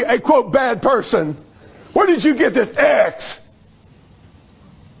may be a, quote, bad person. Where did you get this X?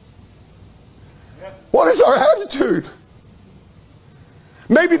 What is our attitude?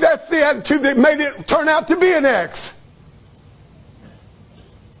 Maybe that's the attitude that made it turn out to be an X.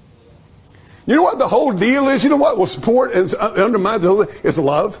 You know what the whole deal is? You know what will support and undermine the whole thing? Is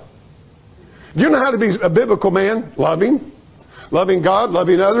love. Do you know how to be a biblical man? Loving. Loving God,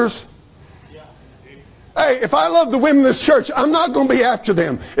 loving others. Hey, if I love the women in this church, I'm not going to be after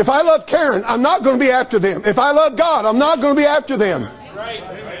them. If I love Karen, I'm not going to be after them. If I love God, I'm not going to be after them.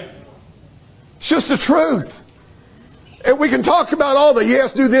 It's just the truth. And we can talk about all the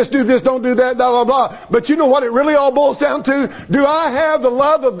yes, do this, don't do that, blah, blah, blah. But you know what it really all boils down to? Do I have the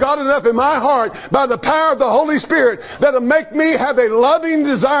love of God enough in my heart by the power of the Holy Spirit that'll make me have a loving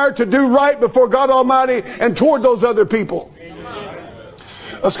desire to do right before God Almighty and toward those other people?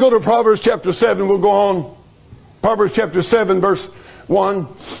 Let's go to Proverbs chapter 7. We'll go on. Proverbs chapter 7, verse 1.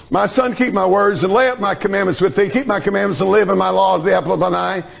 My son, keep my words and lay up my commandments with thee. Keep my commandments and live in my laws, the apple of thine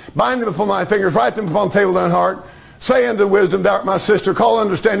eye. Bind them upon my fingers, write them upon the table of thine heart. Say unto wisdom, thou art my sister. Call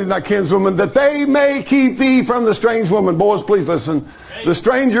understanding thy kinswoman, that they may keep thee from the strange woman. Boys, please listen. The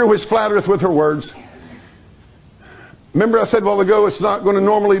stranger which flattereth with her words. Remember I said a while ago, it's not going to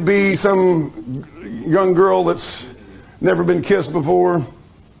normally be some young girl that's never been kissed before.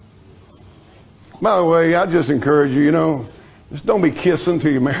 By the way, I just encourage you, just don't be kissing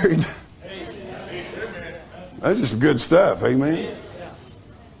till you're married. That's just good stuff, amen.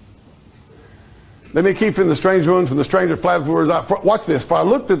 They may keep from the strange one, from the stranger flattereth with words. Watch this. For I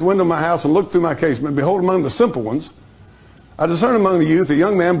looked at the window of my house and looked through my casement. Behold, among the simple ones, I discerned among the youth a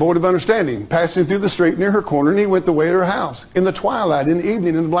young man void of understanding, passing through the street near her corner, and he went the way to her house. In the twilight, in the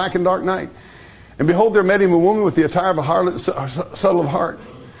evening, in the black and dark night. And behold, there met him a woman with the attire of a harlot, subtle of heart.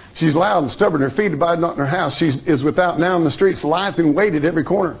 She's loud and stubborn. Her feet abide not in her house. She is without now in the streets, lieth and wait at every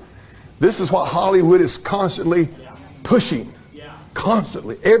corner. This is what Hollywood is constantly pushing.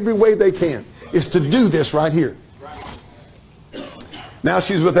 Constantly. Every way they can is to do this right here. Now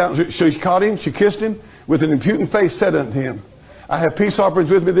she's without. She caught him. She kissed him. With an impudent face said unto him, I have peace offerings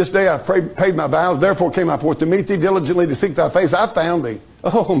with me this day. I have paid my vows. Therefore came I forth to meet thee, diligently to seek thy face. I found thee.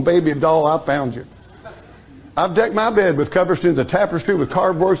 Oh, baby doll, I found you. I've decked my bed with coverstones, the tapestry with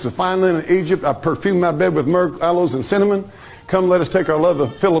carved works, the fine linen of Egypt. I've perfumed my bed with myrrh, aloes, and cinnamon. Come, let us take our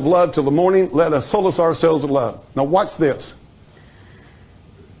fill of love till the morning. Let us solace ourselves with love. Now watch this.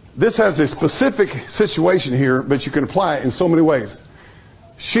 This has a specific situation here, but you can apply it in so many ways.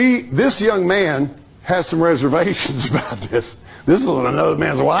 This young man has some reservations about this. This is another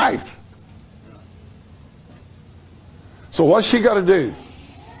man's wife. So what's she got to do?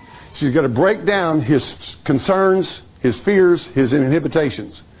 She's got to break down his concerns, his fears, his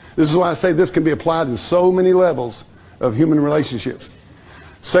inhibitions. This is why I say this can be applied in so many levels of human relationships.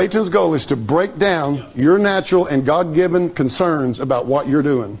 Satan's goal is to break down your natural and God-given concerns about what you're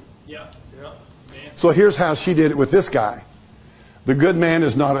doing. So here's how she did it with this guy. The good man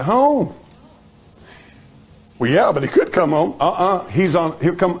is not at home. Well, yeah, but he could come home. He's on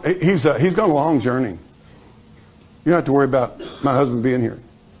a long journey. You don't have to worry about my husband being here.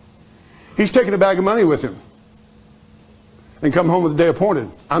 He's taking a bag of money with him and come home with the day appointed.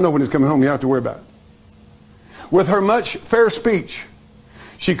 I know when he's coming home. You don't have to worry about it. With her much fair speech,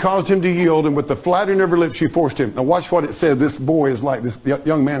 she caused him to yield, and with the flattering of her lips, she forced him. Now watch what it said this boy is like, this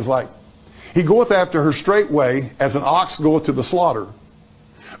young man's like. He goeth after her straightway, as an ox goeth to the slaughter,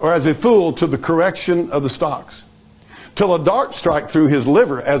 or as a fool to the correction of the stocks. Till a dart strike through his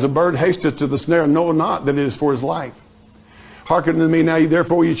liver, as a bird hasteth to the snare, and knoweth not that it is for his life. Hearken unto me now, ye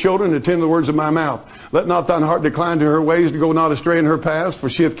therefore, ye children, and attend to the words of my mouth. Let not thine heart decline to her ways, to go not astray in her paths, for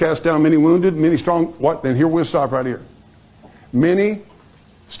she hath cast down many wounded, many strong. What? And here we'll stop right here. Many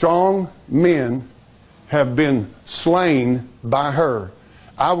strong men have been slain by her.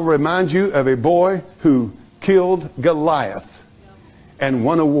 I will remind you of a boy who killed Goliath and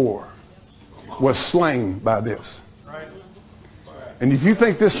won a war, was slain by this. And if you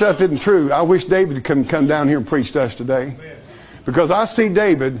think this stuff isn't true, I wish David could come down here and preach to us today. Because I see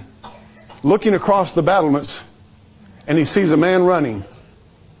David looking across the battlements, and he sees a man running.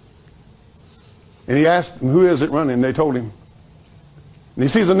 And he asked him, who is it running? And they told him. And he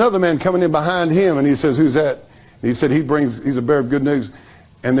sees another man coming in behind him, and he says, who's that? And he said, he's a bearer of good news.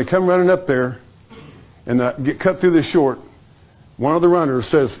 And they come running up there, and get cut through this short. One of the runners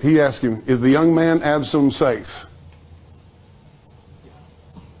says, he asked him, is the young man Absalom safe?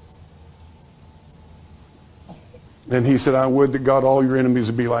 And he said, I would that God all your enemies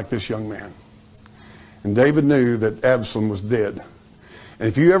would be like this young man. And David knew that Absalom was dead. And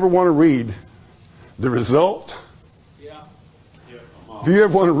if you ever want to read the result If you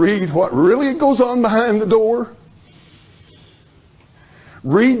ever want to read what really goes on behind the door,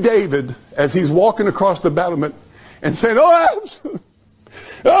 read David as he's walking across the battlement and saying, "Oh, Absalom!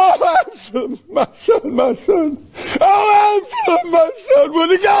 Oh, Absalom, my son, my son! Oh, Absalom, my son!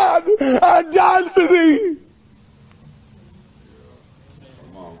 Would to God I died for thee!"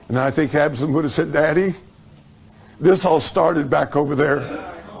 And I think Absalom would have said, "Daddy, this all started back over there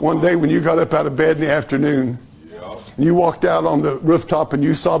one day when you got up out of bed in the afternoon. And you walked out on the rooftop and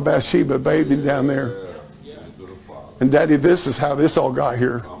you saw Bathsheba bathing down there. And Daddy, this is how this all got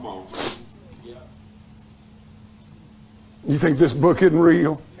here. You think this book isn't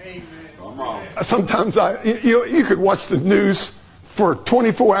real?" Sometimes you could watch the news for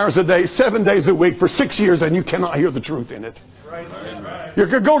 24 hours a day, 7 days a week for 6 years and you cannot hear the truth in it. You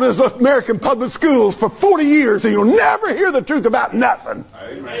could go to the American public schools for 40 years and you'll never hear the truth about nothing.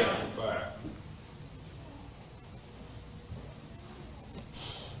 Amen.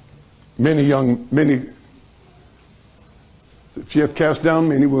 Many she hath cast down,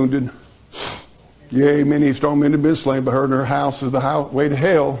 many wounded. Yea, many strong men have been slain, but her and her house is the highway to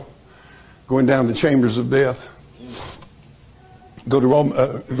hell, going down the chambers of death. Go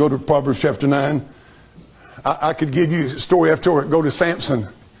to Proverbs chapter 9. I could give you story after story. Go to Samson.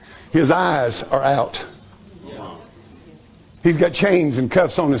 His eyes are out. He's got chains and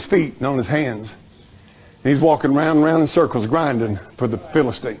cuffs on his feet and on his hands. And he's walking round and round in circles, grinding for the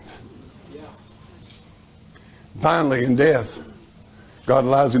Philistines. Finally, in death, God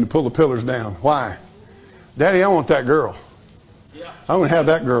allows him to pull the pillars down. Why? Daddy, I want that girl. I'm going to have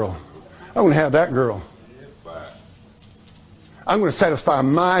that girl. I'm going to have that girl. I'm going to satisfy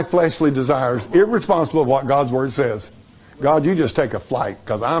my fleshly desires, irresponsible of what God's Word says. God, you just take a flight,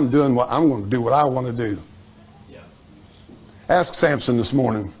 because I'm going to do what I want to do. Ask Samson this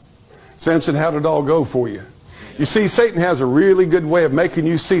morning. Samson, how did it all go for you? You see, Satan has a really good way of making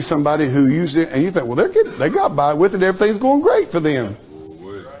you see somebody who used it, and you think, well, they got by with it. Everything's going great for them.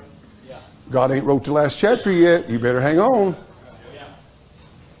 God ain't wrote the last chapter yet. You better hang on.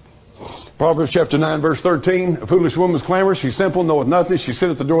 Proverbs chapter 9, verse 13. A foolish woman is clamorous. She's simple, knoweth nothing. She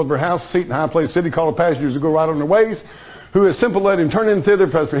sitteth at the door of her house, seat in a high place city, call her passengers to go right on their ways. Who is simple, let him turn in thither.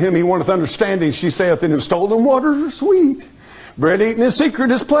 For him he wanteth understanding. She saith in him, stolen waters are sweet. Bread eaten in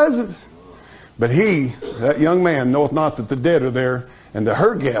secret is pleasant. But he, that young man, knoweth not that the dead are there, and that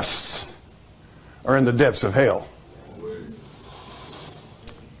her guests are in the depths of hell.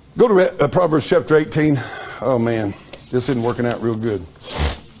 Go to Proverbs chapter 18. Oh man, this isn't working out real good.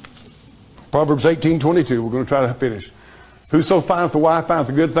 Proverbs 18:22. We're going to try to finish. Whoso findeth a wife findeth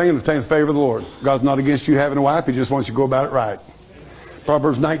a good thing and obtaineth favor of the Lord. God's not against you having a wife. He just wants you to go about it right.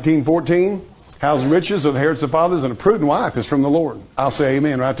 Proverbs 19:14. House and riches are the heritage of fathers, and a prudent wife is from the Lord. I'll say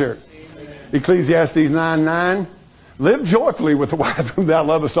amen right there. Ecclesiastes 9:9. Live joyfully with the wife whom thou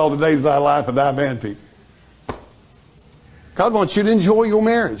lovest all the days of thy life and thy vanity. God wants you to enjoy your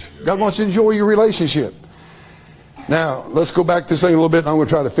marriage. God wants you to enjoy your relationship. Now, let's go back to this thing a little bit, and I'm going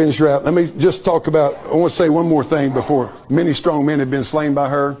to try to finish her out. Let me just talk about, I want to say one more thing before. Many strong men have been slain by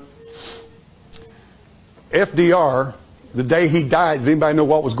her. FDR, the day he died, does anybody know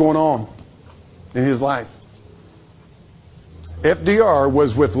what was going on in his life? FDR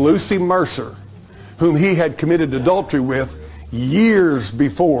was with Lucy Mercer, whom he had committed adultery with years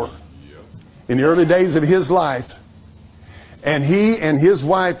before, in the early days of his life. And he and his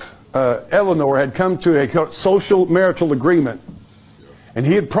wife, Eleanor, had come to a social marital agreement. And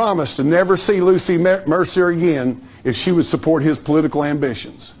he had promised to never see Lucy Mercer again if she would support his political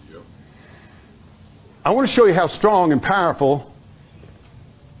ambitions. I want to show you how strong and powerful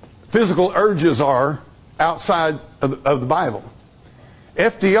physical urges are outside of the Bible.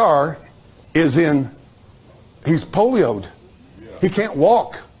 FDR he's polioed. He can't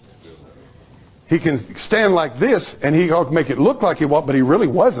walk. He can stand like this, and he can make it look like he walked, but he really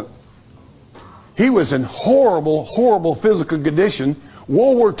wasn't. He was in horrible, horrible physical condition.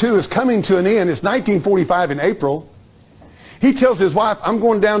 World War II is coming to an end. It's 1945 in April. He tells his wife, I'm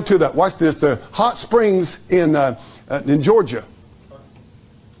going down to the hot springs in Georgia.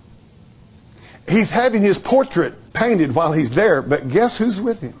 He's having his portrait painted while he's there, but guess who's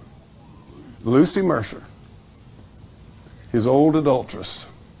with him? Lucy Mercer, his old adulteress.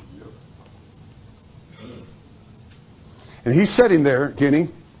 And he's sitting there, Kenny,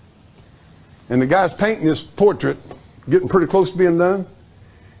 and the guy's painting his portrait, getting pretty close to being done.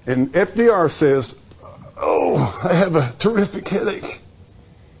 And FDR says, oh, I have a terrific headache.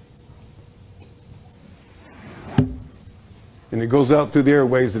 And it goes out through the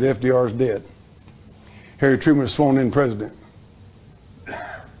airways that FDR is dead. Harry Truman is sworn in president. Does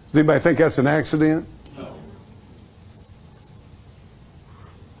anybody think that's an accident? No.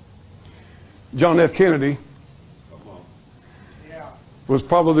 John F. Kennedy was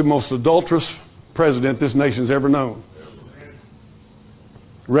probably the most adulterous president this nation's ever known.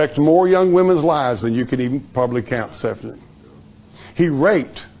 Wrecked more young women's lives than you can even probably count this afternoon. He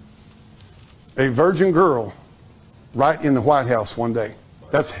raped a virgin girl right in the White House one day.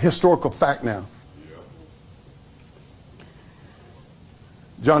 That's historical fact now.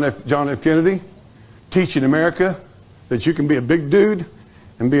 John F. Kennedy teaching America that you can be a big dude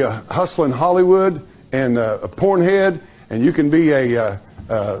and be a hustler in Hollywood and a porn head, and you can be a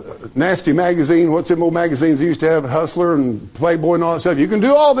nasty magazine. What's them old magazines they used to have? Hustler and Playboy and all that stuff. You can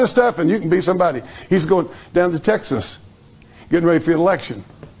do all this stuff and you can be somebody. He's going down to Texas, getting ready for the election.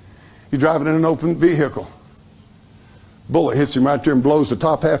 He's driving in an open vehicle. Bullet hits him right there and blows the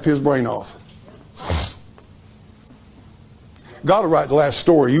top half of his brain off. God will write the last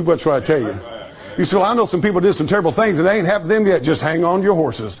story. That's what I tell you. You say, well, I know some people did some terrible things and they ain't happened to them yet. Just hang on to your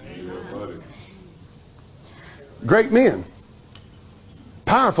horses. Great men,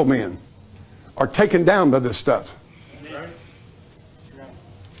 powerful men, are taken down by this stuff.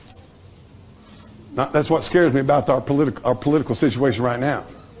 Now, that's what scares me about our political situation right now.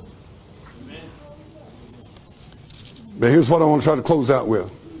 But here's what I want to try to close out with.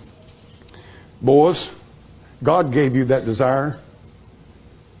 Boys, God gave you that desire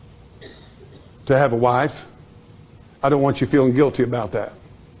to have a wife. I don't want you feeling guilty about that.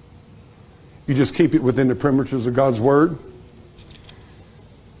 You just keep it within the perimeters of God's Word.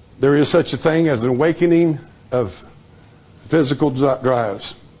 There is such a thing as an awakening of physical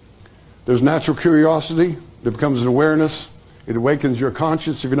drives. There's natural curiosity that becomes an awareness. It awakens your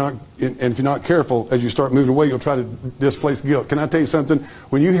conscience. If you're not careful, as you start moving away, you'll try to displace guilt. Can I tell you something?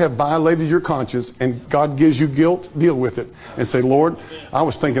 When you have violated your conscience and God gives you guilt, deal with it and say, Lord, I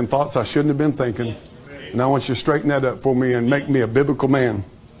was thinking thoughts I shouldn't have been thinking, and I want you to straighten that up for me and make me a biblical man.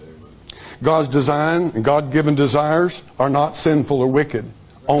 God's design and God-given desires are not sinful or wicked,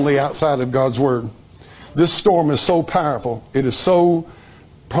 only outside of God's Word. This storm is so powerful, it is so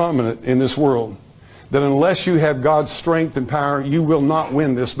prominent in this world, that unless you have God's strength and power, you will not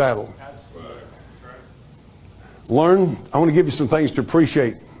win this battle. Learn, I want to give you some things to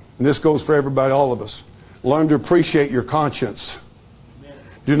appreciate, and this goes for everybody, all of us. Learn to appreciate your conscience.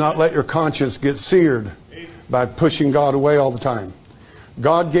 Do not let your conscience get seared by pushing God away all the time.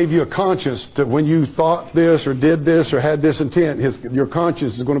 God gave you a conscience that when you thought this or did this or had this intent, your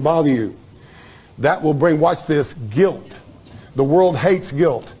conscience is going to bother you. That will bring, watch this, guilt. The world hates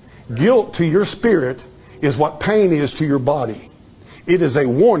guilt. Guilt to your spirit is what pain is to your body. It is a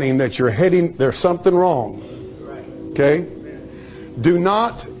warning that you're heading, there's something wrong. Okay? Do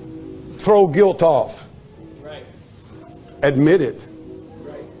not throw guilt off. Admit it.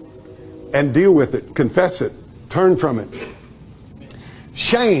 And deal with it. Confess it. Turn from it.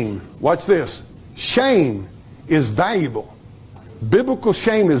 Shame, watch this. Shame is valuable. Biblical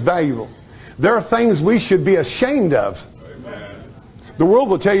shame is valuable. There are things we should be ashamed of. The world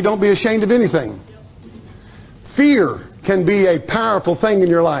will tell you don't be ashamed of anything. Fear can be a powerful thing in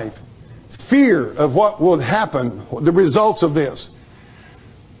your life. Fear of what will happen, the results of this.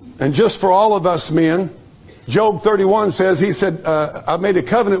 And just for all of us men, Job 31 says, he said, I made a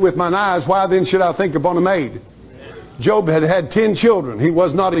covenant with mine eyes. Why then should I think upon a maid? Job had had 10 children. He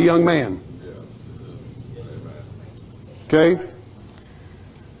was not a young man. Okay?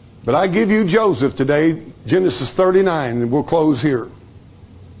 But I give you Joseph today, Genesis 39, and we'll close here.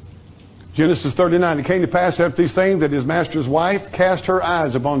 Genesis 39, it came to pass after these things that his master's wife cast her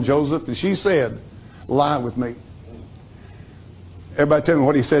eyes upon Joseph, and she said, lie with me. Everybody tell me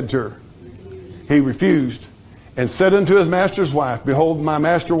what he said to her. He refused, and said unto his master's wife, behold, my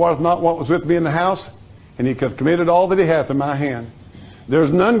master was not what was with me in the house, and he hath committed all that he hath in my hand. There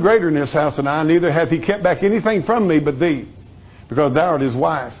is none greater in this house than I, neither hath he kept back anything from me but thee, because thou art his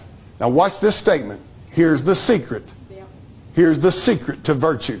wife. Now watch this statement. Here's the secret. Here's the secret to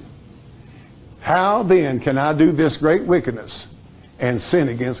virtue. How then can I do this great wickedness and sin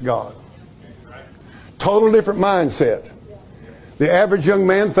against God? Total different mindset. The average young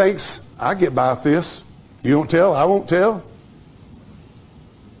man thinks, I get by with this. You don't tell, I won't tell.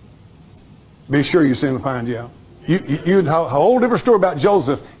 Be sure your sin will find you out. You'd have a whole different story about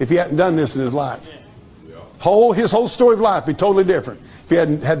Joseph if he hadn't done this in his life. His whole story of life would be totally different if he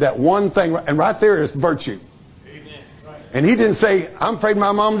hadn't had that one thing. And right there is virtue. And he didn't say, I'm afraid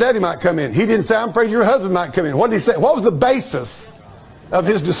my mom and daddy might come in. He didn't say, I'm afraid your husband might come in. What did he say? What was the basis of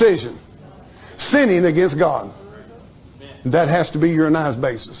his decision? Sinning against God. That has to be your and I's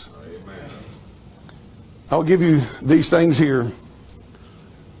basis. I'll give you these things here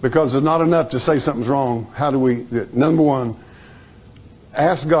because it's not enough to say something's wrong. How do we? Number one,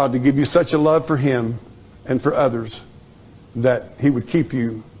 Ask God to give you such a love for Him and for others that He would keep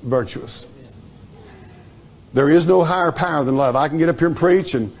you virtuous. There is no higher power than love. I can get up here and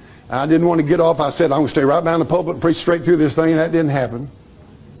preach, and I didn't want to get off. I said, I'm going to stay right behind the pulpit and preach straight through this thing, and that didn't happen.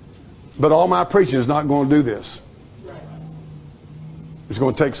 But all my preaching is not going to do this. It's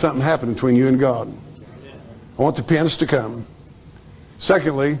going to take something happen between you and God. I want the pianist to come.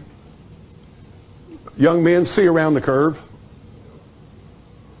 Secondly, young men, see around the curve.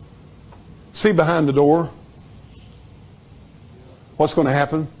 See behind the door. What's going to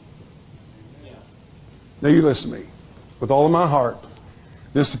happen? Now you listen to me. With all of my heart,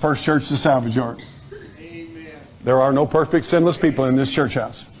 this is the First Church of the Salvage Yard. There are no perfect, sinless people in this church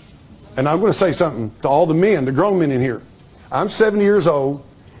house. And I'm going to say something to all the men, the grown men in here. I'm 70 years old,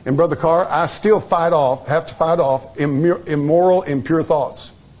 and Brother Carr, I still have to fight off immoral, impure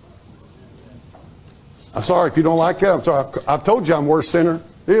thoughts. I'm sorry if you don't like that. I'm sorry. I've told you I'm worse sinner.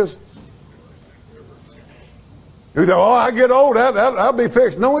 It is. You go, oh, I get old, that'll be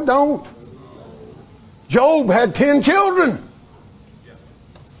fixed. No, it don't. Job had 10 children.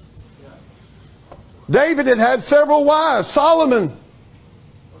 David had several wives. Solomon.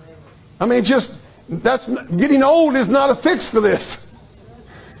 I mean, getting old is not a fix for this.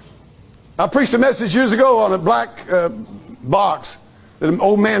 I preached a message years ago on a black box that an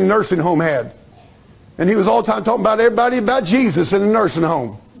old man nursing home had. And he was all the time talking about everybody about Jesus in the nursing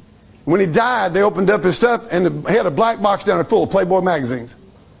home. When he died, they opened up his stuff, and he had a black box down there full of Playboy magazines.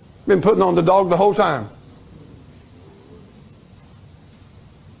 Been putting on the dog the whole time.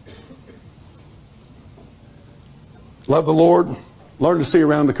 Love the Lord. Learn to see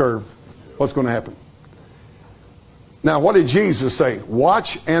around the curve. What's going to happen? Now, what did Jesus say?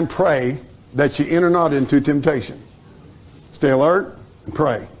 Watch and pray that you enter not into temptation. Stay alert and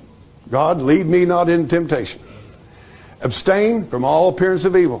pray. God, lead me not into temptation. Abstain from all appearance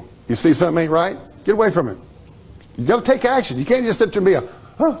of evil. You see something ain't right? Get away from it. You got to take action. You can't just sit there and be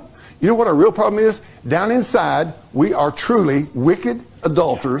You know what our real problem is? Down inside, we are truly wicked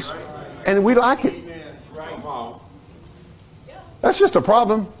adulterers, and we like it. That's just a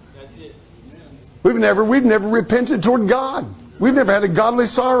problem. We've never repented toward God. We've never had a godly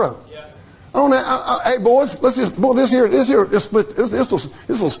sorrow. Hey boys, this will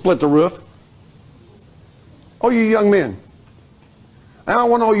split the roof. Oh, you young men. And I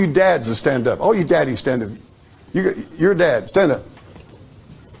want all you dads to stand up. All you daddies stand up. You're a dad. Stand up.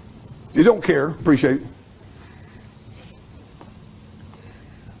 You don't care. Appreciate it.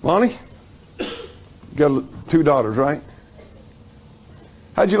 Lonnie, you got 2 daughters, right?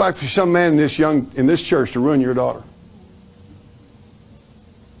 How'd you like for some man in this church to ruin your daughter?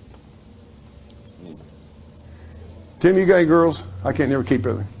 Tim, you got any girls? I can't never keep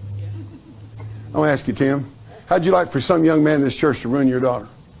everything. I'm going to ask you, Tim. How'd you like for some young man in this church to ruin your daughter?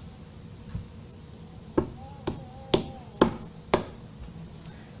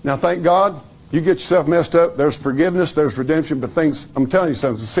 Now, thank God, you get yourself messed up. There's forgiveness, there's redemption, but things, I'm telling you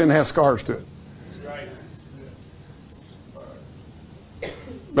something, sin has scars to it.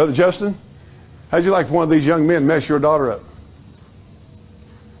 Brother Justin, how'd you like for one of these young men mess your daughter up?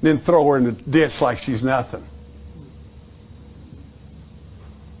 Then throw her in the ditch like she's nothing.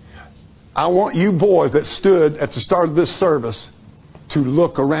 I want you boys that stood at the start of this service to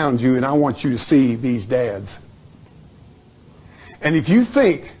look around you, and I want you to see these dads. And if you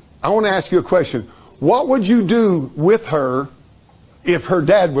think, I want to ask you a question. What would you do with her if her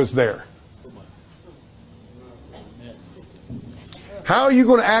dad was there? How are you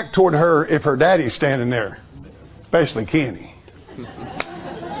going to act toward her if her daddy's standing there? Especially Kenny.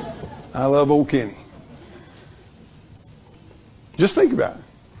 I love old Kenny. Just think about it.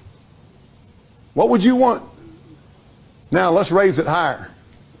 What would you want? Now let's raise it higher.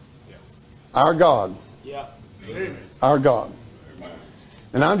 Our God. Our God.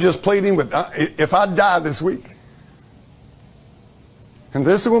 And I'm just pleading with, if I die this week, and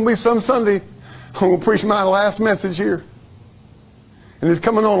this is going to be some Sunday, I'm going to preach my last message here. And it's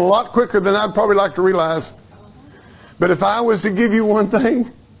coming on a lot quicker than I'd probably like to realize. But if I was to give you one thing,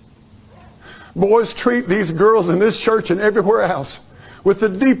 boys, treat these girls in this church and everywhere else with the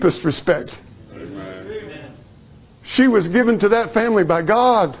deepest respect. Amen. She was given to that family by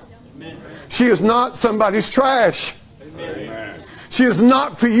God. Amen. She is not somebody's trash. Amen. She is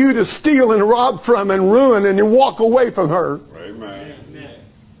not for you to steal and rob from and ruin and you walk away from her. Amen.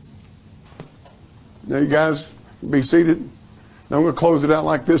 Now you guys be seated. Now I'm going to close it out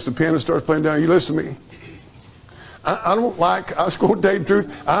like this. The piano starts playing down. You listen to me. I don't like, I was going to tell you the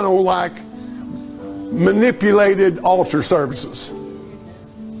truth, I don't like manipulated altar services.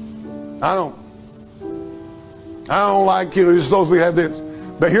 I don't. I don't like, you're supposed to have this.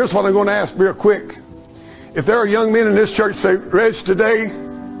 But here's what I'm going to ask real quick. If there are young men in this church say, Reg, today,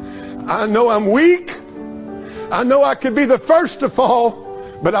 I know I'm weak. I know I could be the first to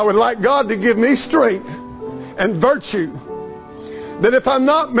fall, but I would like God to give me strength and virtue. That if I'm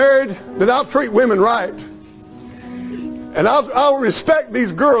not married, that I'll treat women right. And I'll respect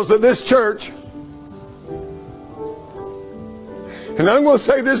these girls at this church. And I'm going to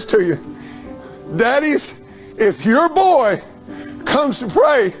say this to you. Daddies, if your boy comes to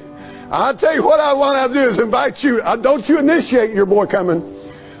pray, I'll tell you what I want to do is invite you. Don't you initiate your boy coming.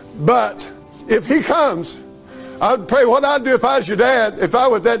 But if he comes, I'd pray what I'd do if I was your dad. If I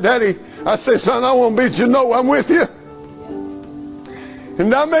was that daddy, I'd say, son, I won't beat you. No, I'm with you.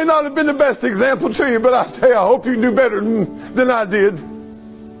 And that may not have been the best example to you, but I tell you, I hope you do better than I did.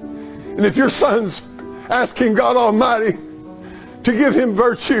 And if your son's asking God Almighty to give him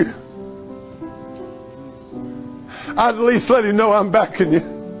virtue, I'd at least let him know I'm backing you.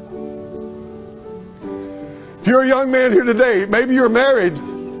 If you're a young man here today, maybe you're married,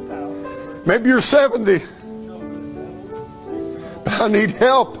 maybe you're 70, but I need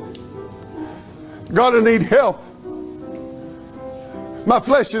help. God, I need help. My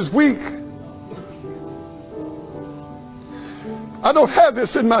flesh is weak. I don't have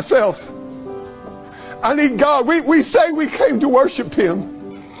this in myself. I need God. We say we came to worship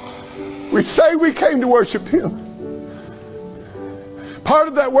Him. We say we came to worship Him. Part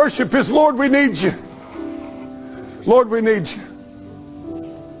of that worship is, Lord, we need you. Lord, we need you.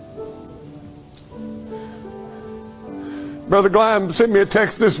 Brother Gleim sent me a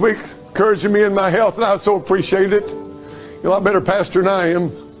text this week encouraging me in my health, and I so appreciate it. You're a lot better pastor than I am.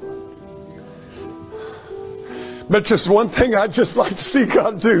 But just one thing I'd just like to see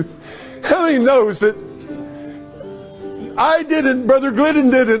God do. How many knows that I didn't, Brother Glidden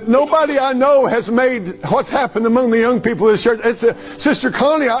didn't. Nobody I know has made what's happened among the young people in this church. Sister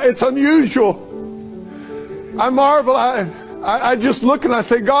Connie, it's unusual. I marvel. I just look and I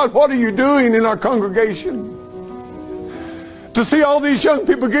say, God, what are you doing in our congregation? To see all these young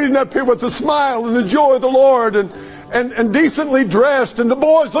people getting up here with a smile and the joy of the Lord and decently dressed, and the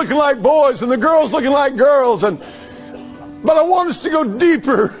boys looking like boys and the girls looking like girls. But I want us to go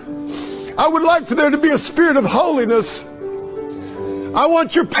deeper. I would like for there to be a spirit of holiness. I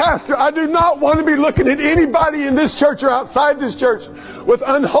want your pastor. I do not want to be looking at anybody in this church or outside this church with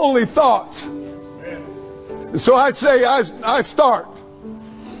unholy thoughts. And so I say, I start.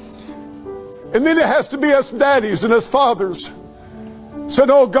 And then it has to be us daddies and us fathers. Said,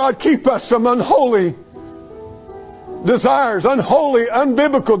 oh God, keep us from unholy desires, unholy,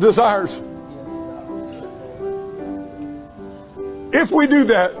 unbiblical desires. If we do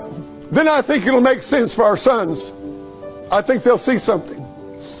that, then I think it'll make sense for our sons. I think they'll see something.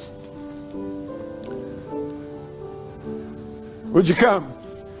 Would you come?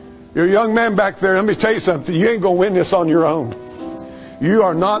 You're a young man back there. Let me tell you something. You ain't going to win this on your own. You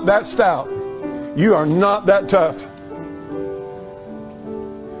are not that stout. You are not that tough.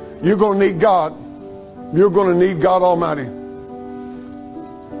 You're going to need God. You're going to need God Almighty.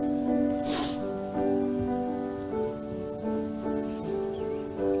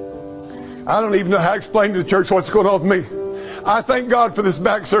 I don't even know how to explain to the church what's going on with me. I thank God for this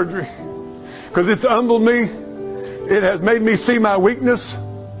back surgery, because it's humbled me. It has made me see my weakness.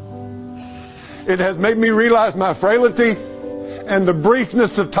 It has made me realize my frailty and the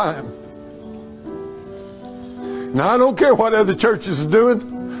briefness of time. Now, I don't care what other churches are doing.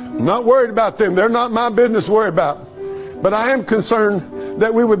 I'm not worried about them. They're not my business to worry about. But I am concerned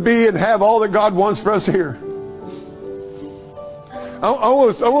that we would be and have all that God wants for us here. I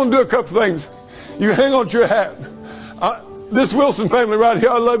want to do a couple of things. You hang on to your hat. This Wilson family right here,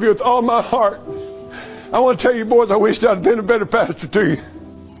 I love you with all my heart. I want to tell you, boys, I wish I'd been a better pastor to you.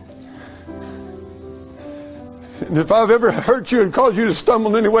 And if I've ever hurt you and caused you to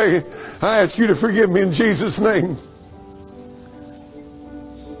stumble in any way, I ask you to forgive me in Jesus' name.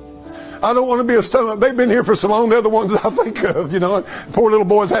 I don't want to be a stumbling. They've been here for so long, they're the ones that I think of, you know. Poor little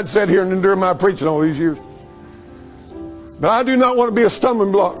boys had to sit here and endure my preaching all these years. But I do not want to be a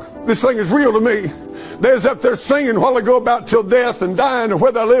stumbling block. This thing is real to me. They was up there singing a while ago about till death and dying, or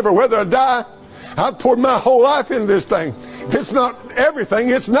whether I live or whether I die. I poured my whole life into this thing. If it's not everything,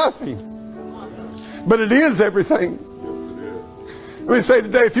 it's nothing. But it is everything. Let me say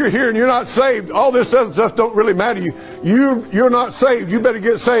today, if you're here and you're not saved, all this other stuff don't really matter to you. You're not saved. You better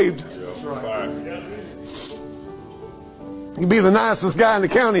get saved. You can be the nicest guy in the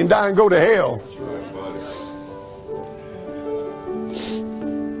county and die and go to hell.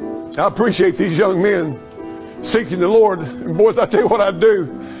 I appreciate these young men seeking the Lord. And boys, I tell you what I'd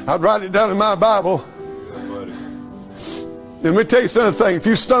do. I'd write it down in my Bible. And let me tell you something. If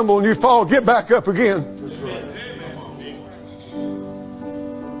you stumble and you fall, get back up again.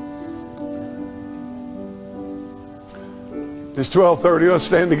 It's 12:30. Let's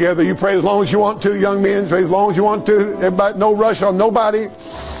stand together. You pray as long as you want to, young men. Pray as long as you want to. Everybody, no rush on nobody.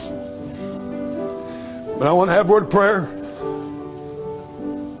 But I want to have a word of prayer.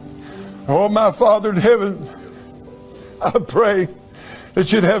 Oh, my Father in heaven, I pray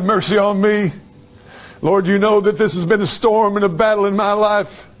that you'd have mercy on me. Lord, you know that this has been a storm and a battle in my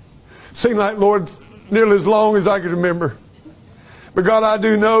life. Seemed like, Lord, nearly as long as I can remember. But God, I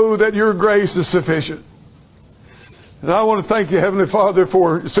do know that your grace is sufficient. And I want to thank you, Heavenly Father,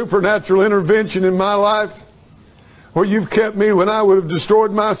 for supernatural intervention in my life, where you've kept me when I would have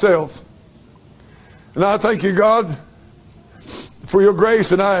destroyed myself. And I thank you, God, for your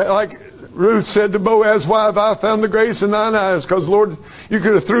grace. And I, like Ruth said to Boaz's wife, I found the grace in thine eyes, because, Lord, you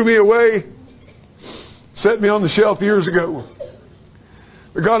could have threw me away, set me on the shelf years ago.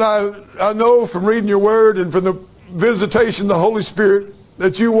 But God, I know from reading your word and from the visitation of the Holy Spirit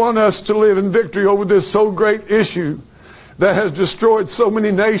that you want us to live in victory over this so great issue that has destroyed so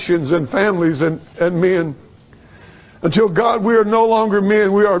many nations and families and men. Until, God, we are no longer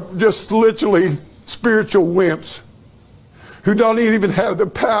men. We are just literally spiritual wimps who don't even have the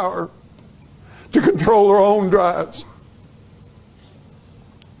power to control our own drives.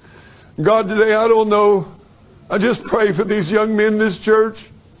 God, today, I don't know. I just pray for these young men in this church.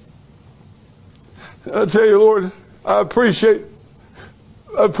 I tell you, Lord, I appreciate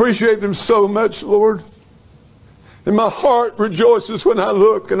them so much, Lord. And my heart rejoices when I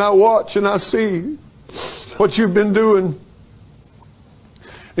look and I watch and I see what you've been doing.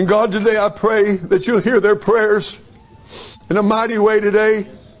 And God, today I pray that you'll hear their prayers in a mighty way today.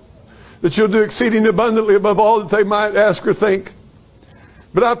 That you'll do exceeding abundantly above all that they might ask or think.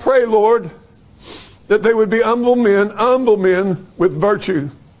 But I pray, Lord, that they would be humble men with virtue.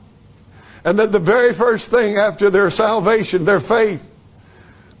 And that the very first thing after their salvation, their faith,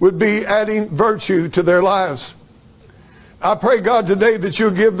 would be adding virtue to their lives. I pray, God, today that you'll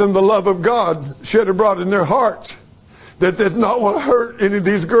give them the love of God shed abroad in their hearts, that they not want to hurt any of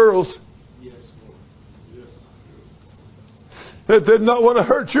these girls, that they not want to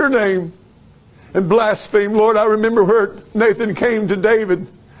hurt your name and blaspheme. Lord, I remember where Nathan came to David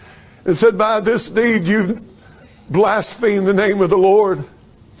and said, by this deed you blasphemed the name of the Lord.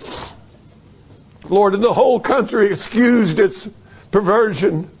 Lord, and the whole country excused its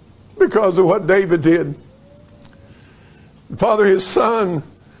perversion because of what David did. Father, his son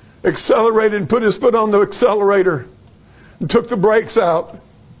accelerated and put his foot on the accelerator and took the brakes out.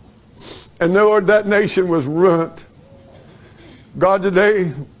 And Lord, that nation was ruined. God,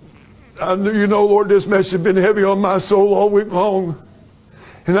 today, I know you know, Lord, this message has been heavy on my soul all week long.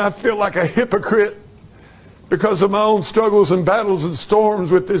 And I feel like a hypocrite because of my own struggles and battles and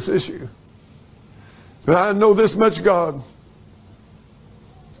storms with this issue. But I know this much, God,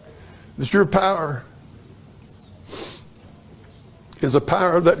 that your power is a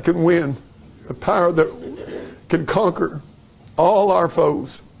power that can win, a power that can conquer all our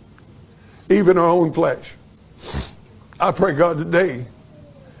foes, even our own flesh. I pray, God, today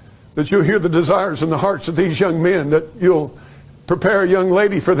that you'll hear the desires in the hearts of these young men, that you'll prepare a young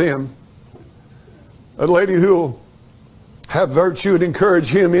lady for them, a lady who'll have virtue and encourage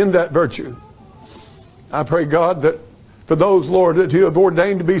him in that virtue. I pray, God, that for those, Lord, that you have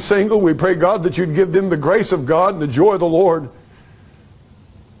ordained to be single, we pray, God, that you'd give them the grace of God and the joy of the Lord.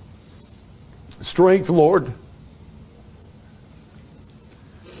 Strength, Lord.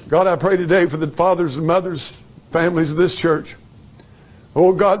 God, I pray today for the fathers and mothers, families of this church.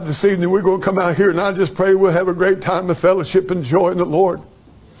 Oh, God, this evening we're going to come out here, and I just pray we'll have a great time of fellowship and joy in the Lord.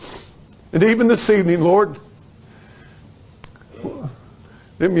 And even this evening, Lord,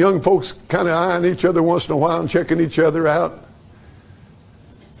 them young folks kind of eyeing each other once in a while and checking each other out.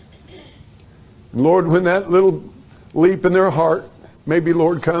 And Lord, when that little leap in their heart, maybe,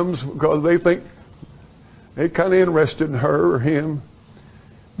 Lord, comes because they think they're kind of interested in her or him,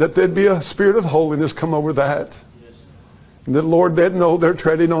 that there'd be a spirit of holiness come over that. And that, Lord, they'd know they're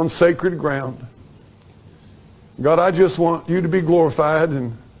treading on sacred ground. God, I just want you to be glorified,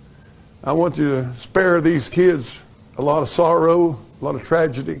 and I want you to spare these kids a lot of sorrow, a lot of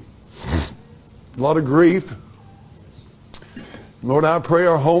tragedy, a lot of grief. Lord, I pray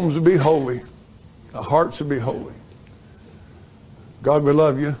our homes would be holy, our hearts would be holy. God, we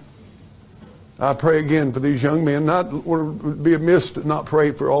love you. I pray again for these young men. Not would be amiss to not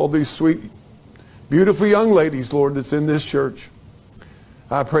pray for all these sweet, beautiful young ladies, Lord, that's in this church.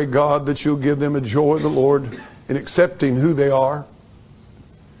 I pray, God, that you'll give them a joy of the Lord in accepting who they are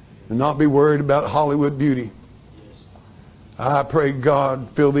and not be worried about Hollywood beauty. I pray,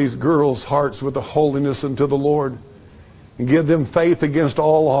 God, fill these girls' hearts with the holiness unto the Lord and give them faith against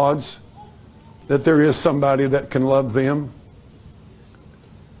all odds that there is somebody that can love them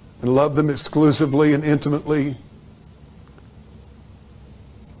and love them exclusively and intimately,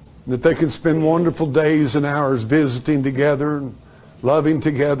 that they can spend wonderful days and hours visiting together and loving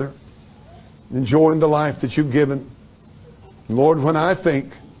together, enjoying the life that you've given. And Lord, when I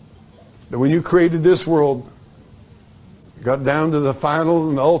think that when you created this world, you got down to the final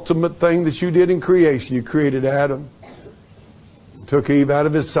and ultimate thing that you did in creation. You created Adam, took Eve out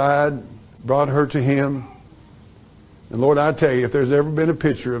of his side, brought her to him. And Lord, I tell you, if there's ever been a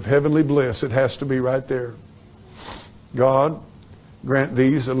picture of heavenly bliss, it has to be right there. God, grant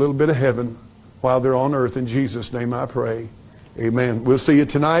these a little bit of heaven while they're on earth. In Jesus' name I pray. Amen. We'll see you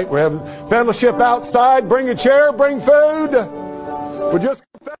tonight. We're having fellowship outside. Bring a chair, bring food. We're just